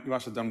 you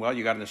must have done well.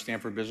 You got into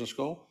Stanford Business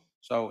School.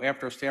 So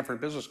after Stanford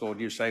Business School,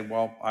 do you say,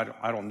 well,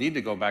 I don't need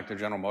to go back to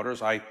General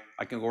Motors. I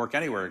can go work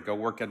anywhere. Go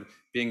work at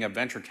being a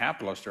venture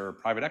capitalist or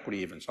private equity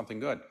even, something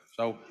good.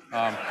 So,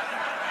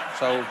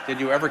 so did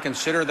you ever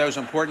consider those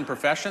important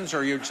professions,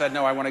 or you said,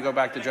 no, I want to go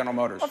back to General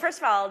Motors? Well, first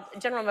of all,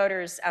 General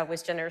Motors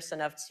was generous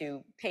enough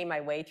to pay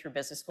my way through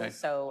business school. Okay.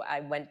 So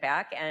I went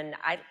back, and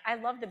I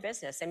love the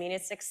business. I mean,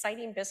 it's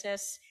exciting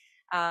business.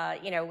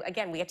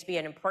 Again, we get to be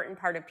an important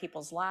part of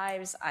people's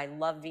lives. I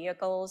love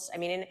vehicles. I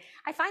mean, and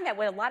I find that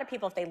with a lot of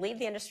people, if they leave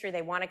the industry,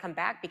 they want to come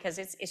back because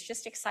it's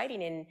just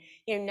exciting.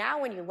 And,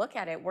 now when you look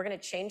at it, we're going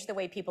to change the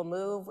way people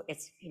move.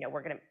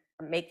 We're going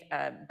to make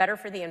better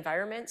for the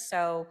environment.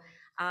 So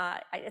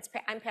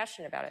I'm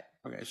passionate about it.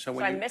 Okay,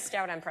 so I missed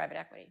out on private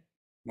equity.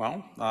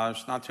 Well,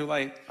 it's not too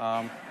late.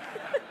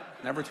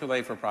 Never too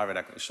late for private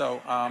equity.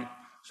 So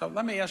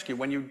let me ask you,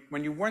 when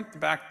you went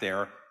back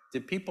there,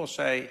 did people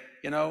say,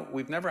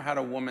 we've never had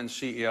a woman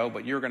CEO,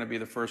 but you're going to be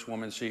the first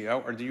woman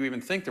CEO? Or do you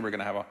even think that we're going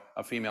to have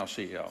a female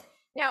CEO?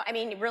 No, I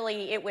mean,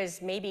 really, it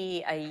was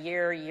maybe a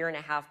year and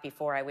a half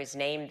before I was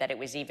named that it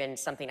was even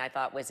something I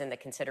thought was in the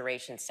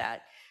consideration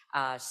set.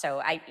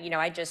 So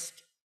I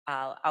just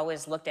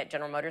always looked at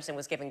General Motors and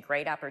was given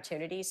great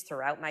opportunities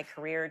throughout my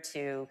career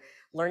to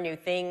learn new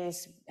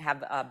things,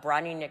 have a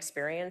broadening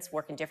experience,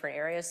 work in different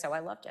areas. So I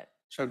loved it.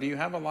 So do you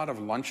have a lot of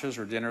lunches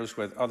or dinners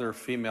with other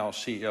female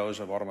CEOs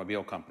of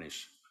automobile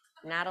companies?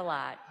 Not a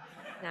lot.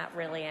 Not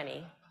really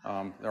any.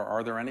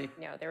 Are there any?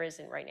 No, there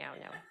isn't right now,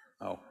 no.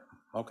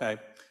 Oh, okay.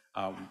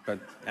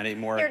 But any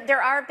more?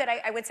 There are, but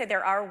I would say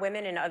there are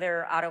women in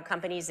other auto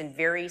companies in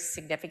very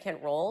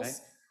significant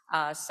roles.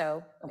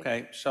 Okay.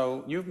 Okay,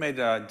 so you've made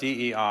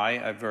DEI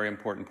a very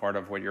important part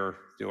of what you're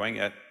doing.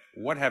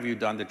 What have you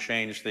done to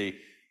change the,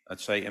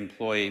 let's say,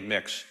 employee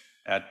mix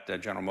at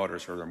General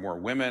Motors? Are there more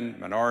women,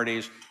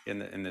 minorities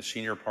in the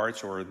senior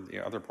parts or the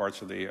other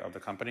parts of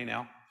the company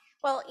now?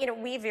 Well,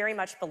 we very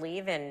much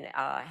believe in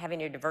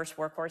having a diverse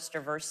workforce,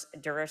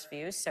 diverse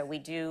views. So we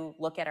do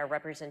look at our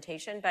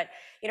representation. But,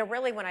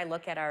 really when I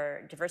look at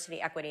our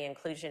diversity, equity,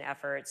 inclusion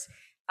efforts,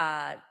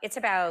 it's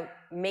about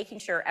making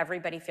sure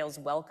everybody feels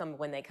welcome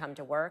when they come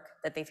to work,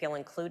 that they feel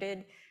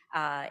included.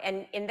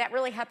 And that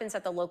really happens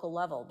at the local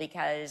level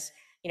because,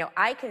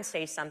 I can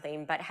say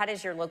something, but how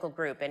does your local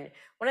group? And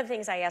one of the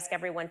things I ask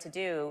everyone to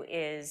do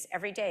is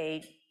every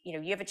day,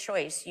 you have a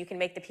choice. You can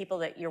make the people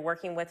that you're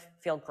working with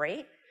feel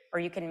great, or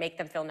you can make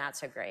them feel not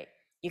so great.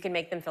 You can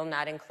make them feel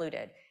not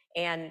included.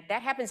 And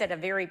that happens at a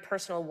very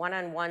personal,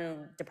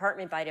 one-on-one,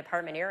 department by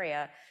department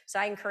area. So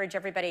I encourage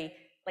everybody,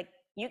 like,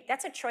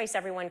 that's a choice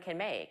everyone can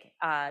make.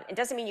 It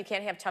doesn't mean you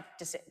can't have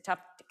tough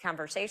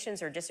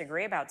conversations or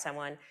disagree about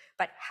someone,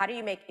 but how do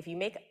you if you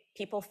make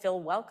people feel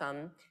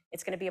welcome,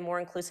 it's going to be a more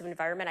inclusive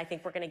environment. I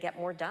think we're going to get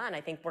more done. I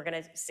think we're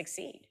going to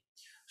succeed.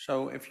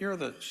 So if you're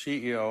the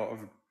CEO of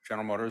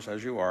General Motors,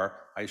 as you are,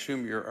 I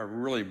assume you're a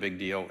really big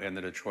deal in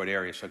the Detroit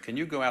area. So can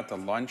you go out to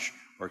lunch,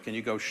 or can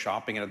you go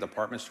shopping in a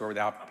department store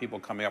without people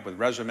coming up with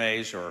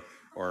resumes or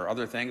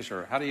other things?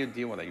 Or how do you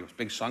deal with it? You have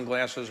big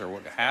sunglasses or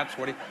hats?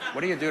 What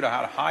do you do to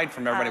how to hide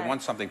from everybody who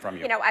wants something from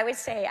you? I would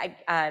say,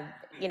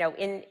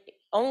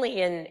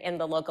 only in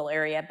the local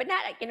area, but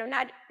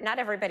not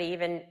everybody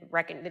even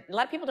a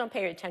lot of people don't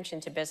pay attention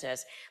to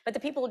business, but the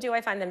people who do,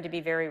 I find them to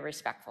be very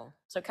respectful.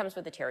 So it comes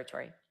with the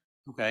territory.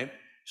 Okay.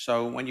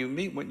 So when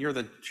you're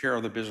the chair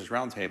of the Business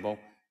Roundtable,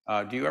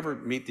 do you ever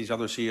meet these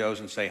other CEOs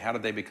and say, how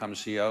did they become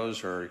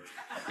CEOs? Or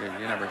you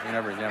never?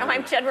 No,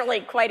 I'm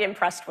generally quite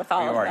impressed with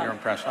all of them. You're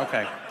impressed.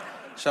 Okay.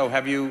 So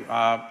have you,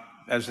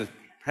 as the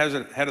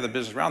head of the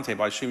Business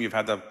Roundtable, I assume you've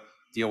had to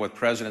deal with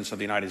presidents of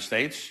the United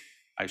States.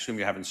 I assume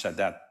you haven't said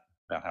that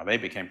about how they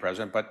became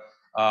president, but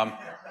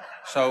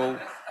do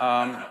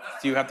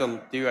you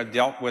have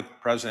dealt with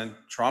President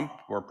Trump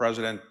or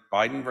President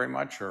Biden very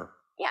much, or?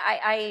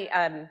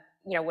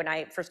 Yeah, when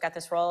I first got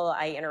this role,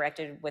 I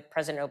interacted with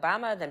President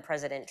Obama, then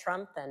President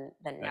Trump, then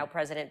now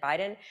President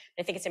Biden.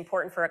 I think it's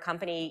important for a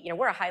company,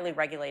 we're a highly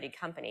regulated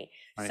company.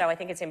 Right. So I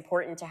think it's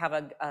important to have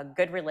a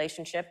good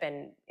relationship,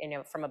 and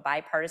from a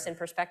bipartisan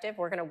perspective,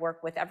 we're going to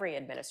work with every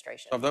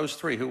administration. Of those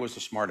three, who was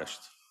the smartest?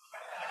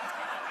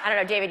 I don't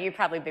know, David, you'd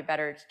probably be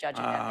better at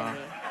judging that than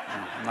me.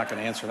 I'm not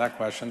going to answer that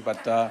question,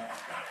 but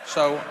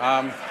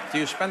do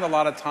you spend a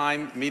lot of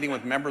time meeting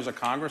with members of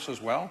Congress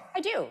as well? I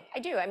do.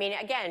 I mean,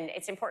 again,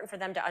 it's important for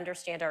them to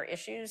understand our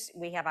issues.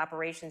 We have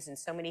operations in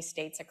so many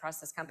states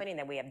across this company, and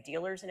then we have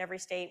dealers in every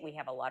state. We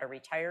have a lot of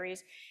retirees.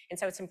 And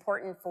so it's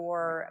important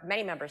for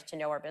many members to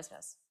know our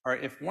business. All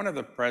right, if one of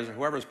the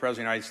whoever's president of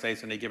the United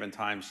States at any given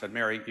time said,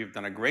 Mary, you've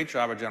done a great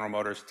job at General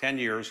Motors, 10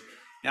 years,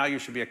 now you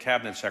should be a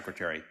cabinet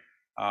secretary.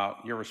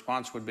 Your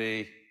response would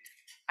be?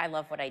 I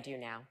love what I do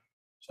now.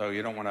 So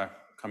you don't want to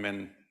come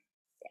in?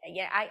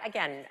 Yeah,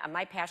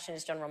 my passion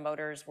is General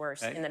Motors. We're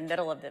in the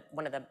middle of a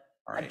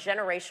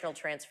generational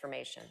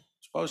transformation.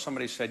 Suppose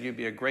somebody said you'd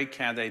be a great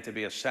candidate to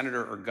be a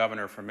senator or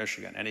governor from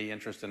Michigan. Any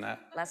interest in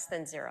that? Less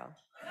than zero.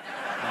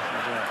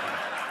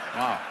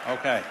 Wow,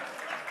 okay.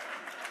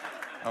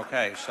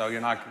 Okay, so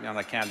you're not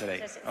a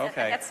candidate.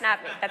 Okay. That's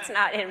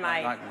not in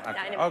my...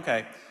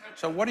 Okay.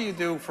 So what do you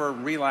do for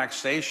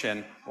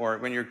relaxation, or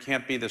when you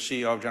can't be the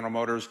CEO of General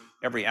Motors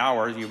every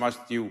hour? Do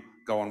you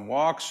go on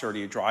walks, or do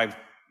you drive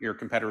your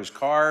competitors'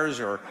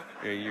 cars, or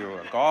are you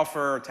a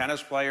golfer, a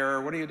tennis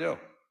player? What do you do?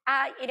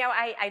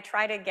 I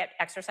try to get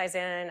exercise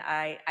in.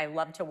 I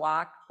love to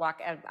walk.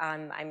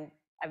 I'm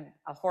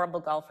a horrible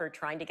golfer,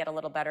 trying to get a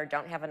little better.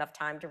 Don't have enough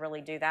time to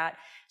really do that.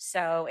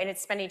 So, and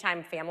it's spending time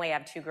with family. I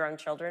have 2 grown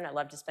children. I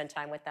love to spend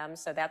time with them.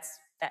 So that's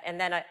that. And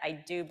then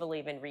I do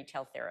believe in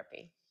retail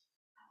therapy.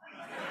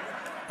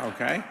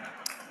 Okay.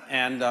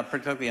 And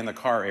particularly in the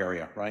car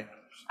area, right?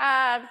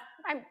 I'm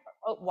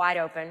wide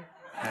open.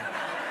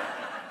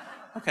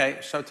 Okay,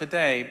 so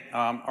today,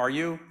 are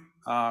you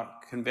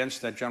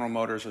convinced that General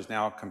Motors is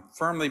now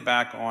firmly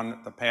back on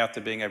the path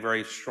to being a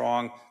very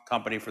strong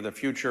company for the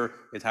future?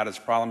 It had its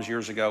problems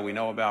years ago. We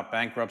know about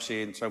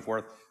bankruptcy and so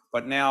forth.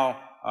 But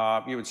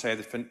now you would say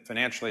that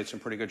financially it's in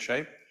pretty good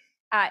shape?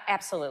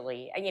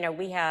 Absolutely.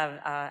 We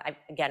have,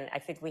 I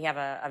think we have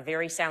a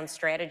very sound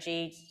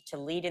strategy to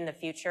lead in the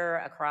future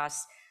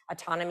across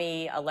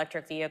autonomy,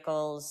 electric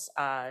vehicles.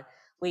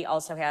 We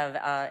also have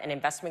an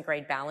investment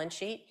grade balance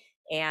sheet,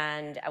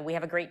 and we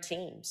have a great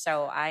team.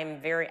 So I'm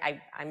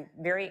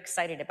very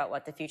excited about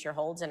what the future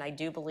holds, and I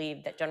do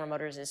believe that General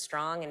Motors is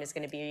strong and is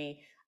going to be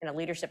in a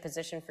leadership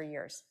position for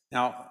years.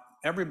 Now,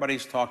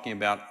 everybody's talking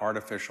about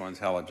artificial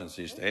intelligence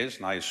these days,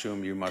 and I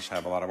assume you must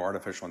have a lot of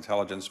artificial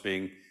intelligence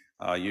being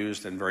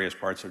used in various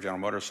parts of General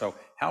Motors. So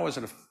how is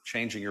it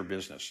changing your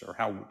business, or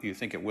how do you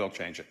think it will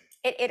change it?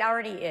 It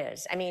already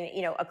is. I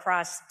mean,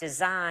 across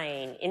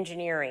design,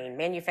 engineering,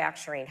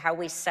 manufacturing, how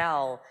we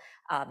sell,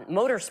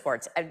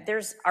 motorsports,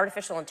 there's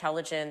artificial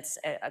intelligence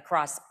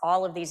across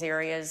all of these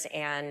areas.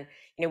 And,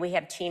 we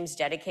have teams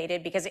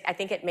dedicated, because I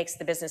think it makes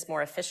the business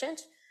more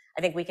efficient.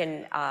 I think we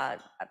can,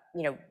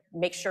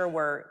 make sure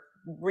we're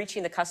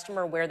reaching the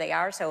customer where they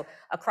are. So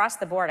across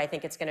the board, I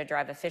think it's going to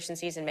drive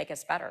efficiencies and make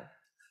us better.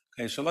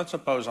 Okay, so let's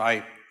suppose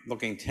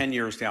looking 10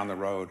 years down the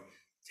road,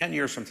 10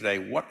 years from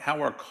today, how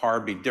will a car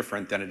be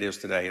different than it is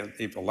today?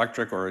 If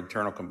electric or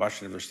internal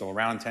combustion, if they're still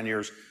around in 10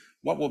 years,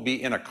 what will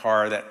be in a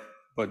car that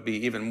would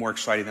be even more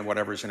exciting than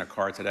whatever's in a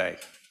car today?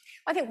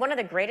 I think one of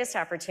the greatest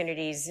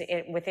opportunities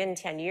within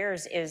 10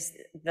 years is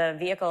the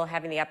vehicle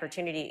having the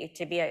opportunity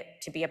to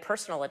be a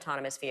personal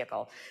autonomous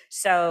vehicle.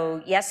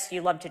 So yes,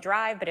 you love to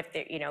drive, but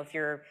if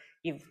you're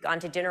you've gone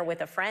to dinner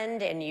with a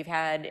friend and you've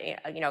had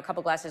a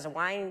couple glasses of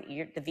wine,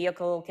 the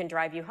vehicle can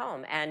drive you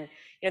home. And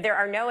there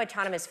are no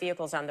autonomous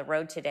vehicles on the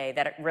road today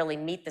that really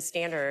meet the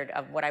standard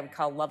of what I would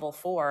call level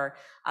 4.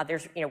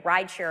 There's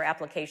rideshare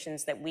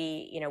applications that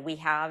we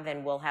have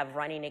and will have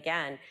running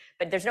again,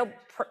 but there's no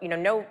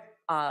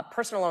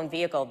personal owned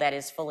vehicle that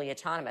is fully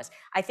autonomous.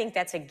 I think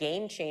that's a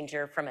game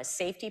changer from a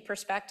safety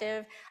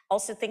perspective.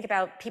 Also think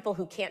about people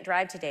who can't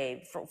drive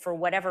today for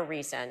whatever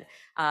reason,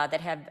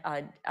 that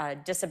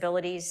have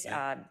disabilities.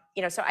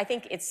 So I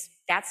think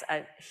that's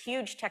a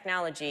huge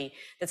technology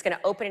that's going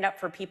to open it up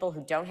for people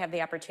who don't have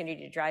the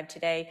opportunity to drive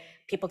today.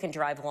 People can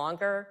drive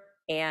longer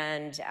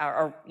and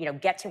or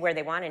get to where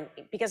they want. And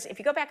because if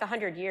you go back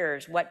 100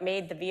 years, what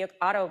made the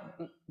auto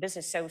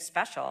business so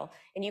special,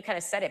 and you kind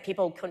of said it,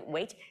 people couldn't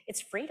wait,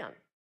 it's freedom.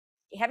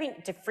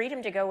 Having the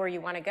freedom to go where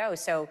you want to go.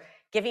 So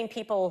giving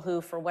people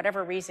who for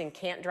whatever reason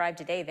can't drive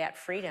today that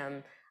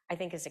freedom, I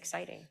think is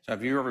exciting. So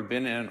have you ever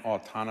been in an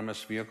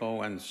autonomous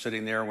vehicle and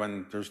sitting there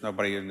when there's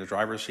nobody in the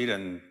driver's seat,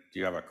 and do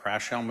you have a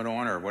crash helmet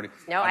on, or what?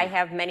 No, I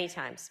have many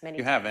times.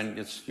 You have, and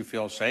you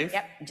feel safe?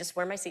 Yep, just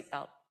wear my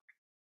seatbelt.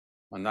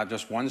 Well, not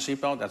just one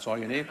seatbelt, that's all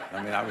you need?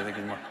 I mean, I was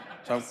thinking more.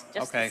 So, just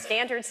okay. a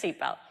standard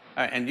seatbelt.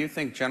 And do you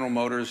think General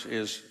Motors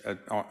is,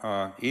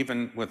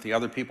 even with the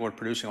other people who are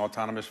producing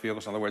autonomous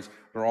vehicles, in other words,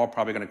 they're all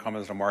probably going to come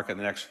into the market in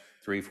the next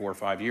 3, 4,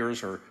 5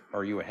 years, or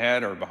are you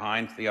ahead or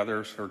behind the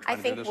others who are trying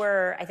to do this?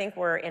 I think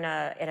we're in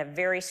a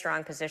very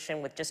strong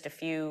position with just a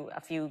few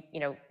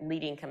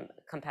leading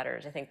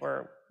competitors. I think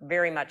we're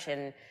very much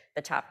in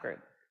the top group.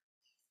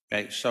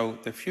 Okay, so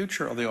the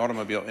future of the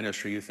automobile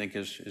industry, you think,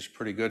 is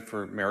pretty good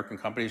for American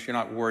companies? You're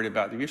not worried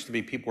about, there used to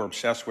be people were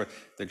obsessed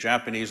with the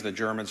Japanese, the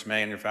Germans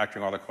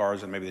manufacturing all the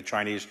cars, and maybe the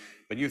Chinese,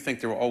 but you think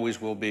there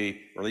always will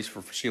be, or at least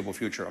for foreseeable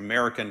future,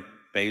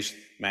 American-based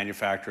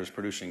manufacturers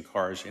producing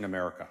cars in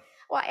America?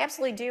 Well, I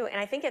absolutely do,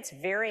 and I think it's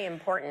very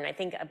important. I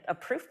think a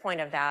proof point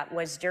of that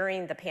was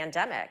during the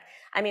pandemic.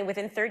 I mean,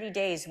 within 30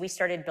 days, we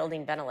started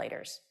building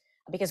ventilators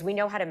because we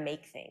know how to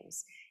make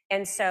things.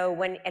 And so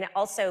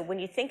also when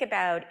you think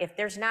about if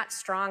there's not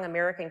strong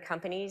American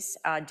companies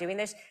doing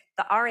this,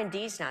 the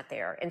R&D is not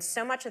there. And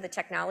so much of the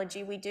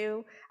technology we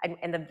do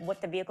and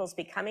what the vehicle's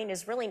becoming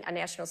is really a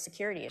national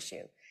security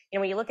issue.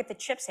 When you look at the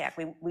CHIPS Act,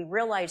 we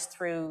realized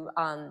through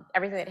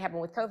everything that happened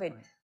with COVID,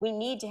 we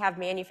need to have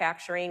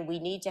manufacturing, we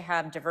need to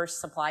have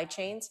diverse supply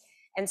chains.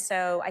 And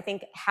so I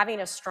think having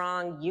a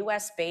strong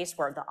US base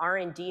where the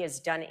R&D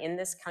is done in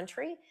this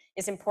country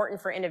is important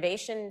for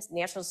innovation,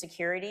 national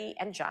security,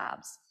 and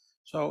jobs.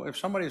 So if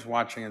somebody's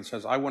watching and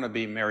says, I want to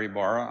be Mary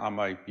Barra, I'm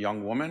a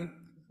young woman,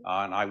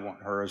 and I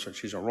want her as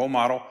she's a role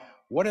model,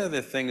 what are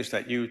the things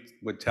that you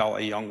would tell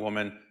a young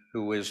woman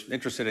who is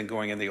interested in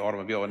going in the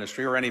automobile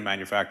industry or any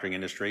manufacturing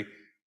industry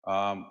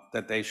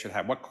that they should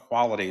have? What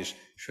qualities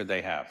should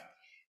they have?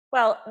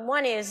 Well,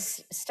 one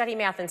is study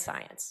math and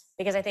science,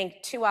 because I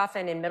think too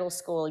often in middle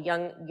school,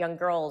 young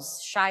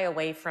girls shy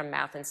away from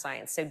math and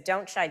science. So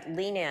don't shy,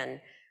 lean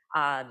in.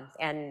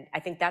 And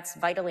I think that's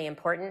vitally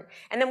important.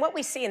 And then what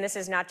we see, and this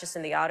is not just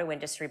in the auto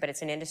industry, but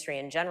it's an industry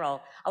in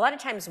general, a lot of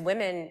times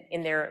women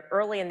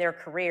early in their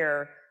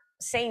career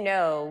say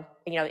no.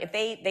 If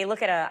they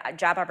look at a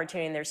job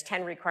opportunity and there's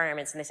 10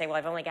 requirements and they say, well,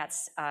 I've only got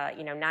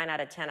 9 out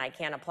of 10, I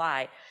can't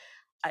apply.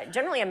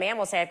 Generally a man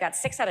will say, I've got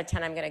 6 out of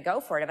 10, I'm going to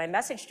go for it. And my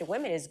message to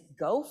women is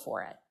go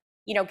for it.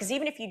 Because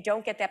even if you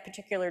don't get that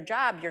particular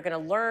job, you're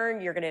going to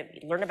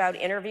learn about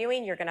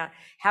interviewing, you're going to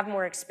have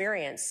more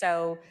experience.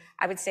 So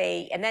I would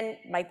say, and then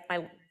my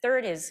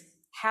third is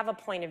have a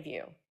point of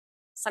view.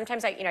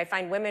 Sometimes I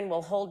find women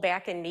will hold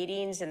back in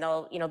meetings and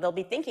they'll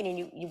be thinking, and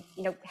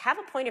you have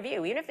a point of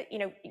view, even if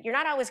you're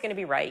not always going to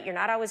be right, you're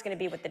not always going to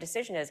be what the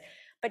decision is,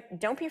 but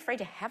don't be afraid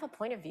to have a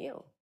point of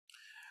view.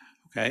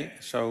 Okay,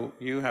 so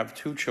you have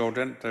 2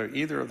 children. Do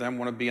either of them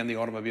want to be in the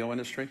automobile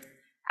industry?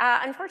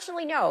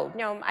 Unfortunately, no.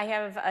 I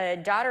have a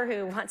daughter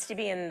who wants to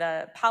be in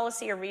the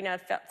policy arena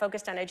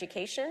focused on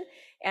education,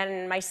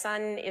 and my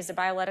son is a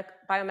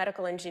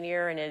biomedical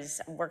engineer and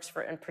works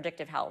in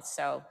predictive health.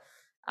 So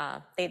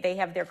they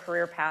have their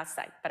career paths,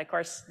 but of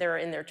course they're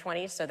in their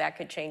 20s, so that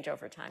could change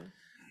over time.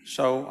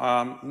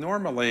 So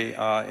normally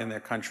in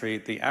the country,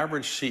 the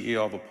average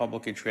CEO of a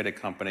publicly traded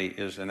company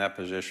is in that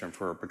position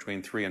for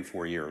between 3 and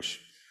 4 years,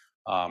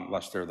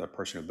 unless they're the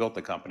person who built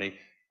the company.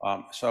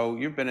 So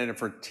you've been in it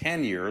for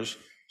 10 years.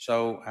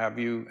 So have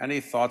you any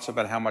thoughts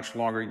about how much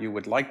longer you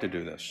would like to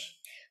do this?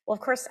 Well, of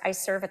course, I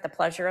serve at the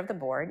pleasure of the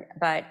board,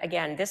 but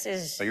again, this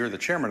is... So you're the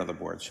chairman of the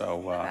board, so...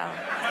 Well,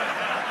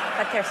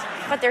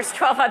 but there's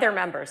 12 other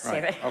members,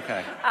 right. David.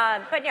 Okay.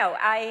 But no,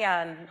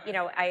 I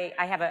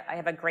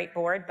have a great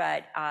board,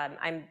 but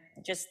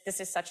this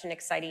is such an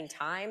exciting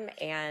time,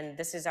 and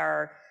this is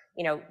our,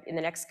 in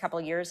the next couple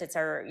of years, it's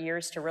our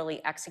years to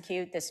really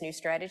execute this new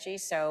strategy,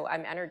 so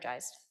I'm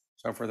energized.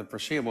 So for the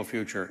foreseeable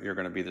future, you're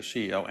going to be the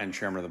CEO and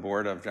chairman of the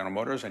board of General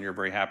Motors, and you're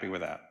very happy with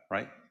that,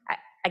 right?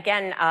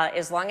 Again,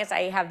 as long as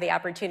I have the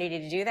opportunity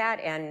to do that,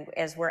 and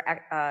as we're,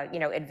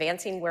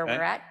 advancing where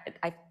we're at,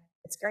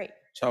 it's great.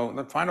 So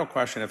the final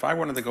question: if I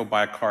wanted to go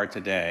buy a car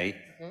today,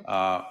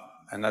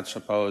 and let's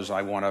suppose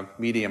I want a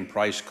medium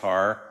price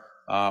car.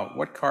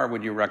 What car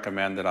would you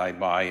recommend that I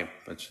buy?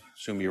 Let's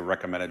assume you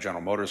recommend a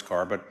General Motors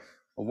car, but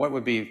what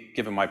would be,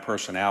 given my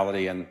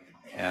personality and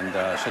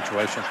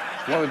situation,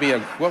 what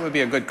would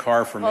be a good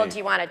car for me? Well, do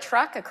you want a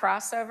truck, a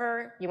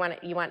crossover? You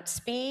want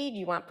speed?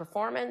 You want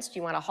performance? Do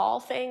you want to haul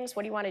things?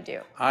 What do you want to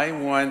do? I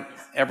want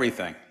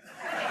everything.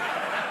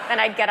 Then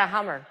I'd get a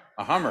Hummer.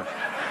 A Hummer.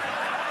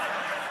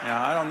 Yeah,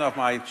 I don't know if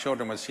my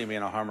children would see me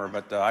in a Hummer,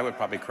 but I would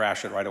probably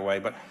crash it right away.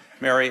 But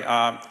Mary,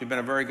 you've been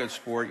a very good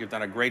sport. You've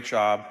done a great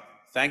job.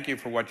 Thank you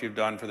for what you've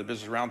done for the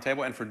Business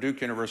Roundtable and for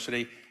Duke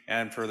University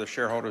and for the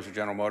shareholders of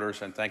General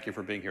Motors. And thank you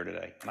for being here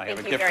today. And I have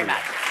a gift for you. Thank you very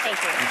much. Thank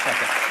you. One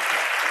second.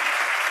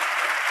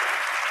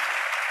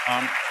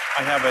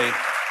 I have a.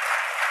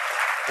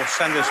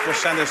 We'll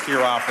send this to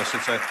your office.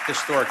 It's a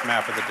historic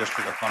map of the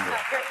District of Columbia.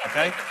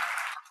 Okay.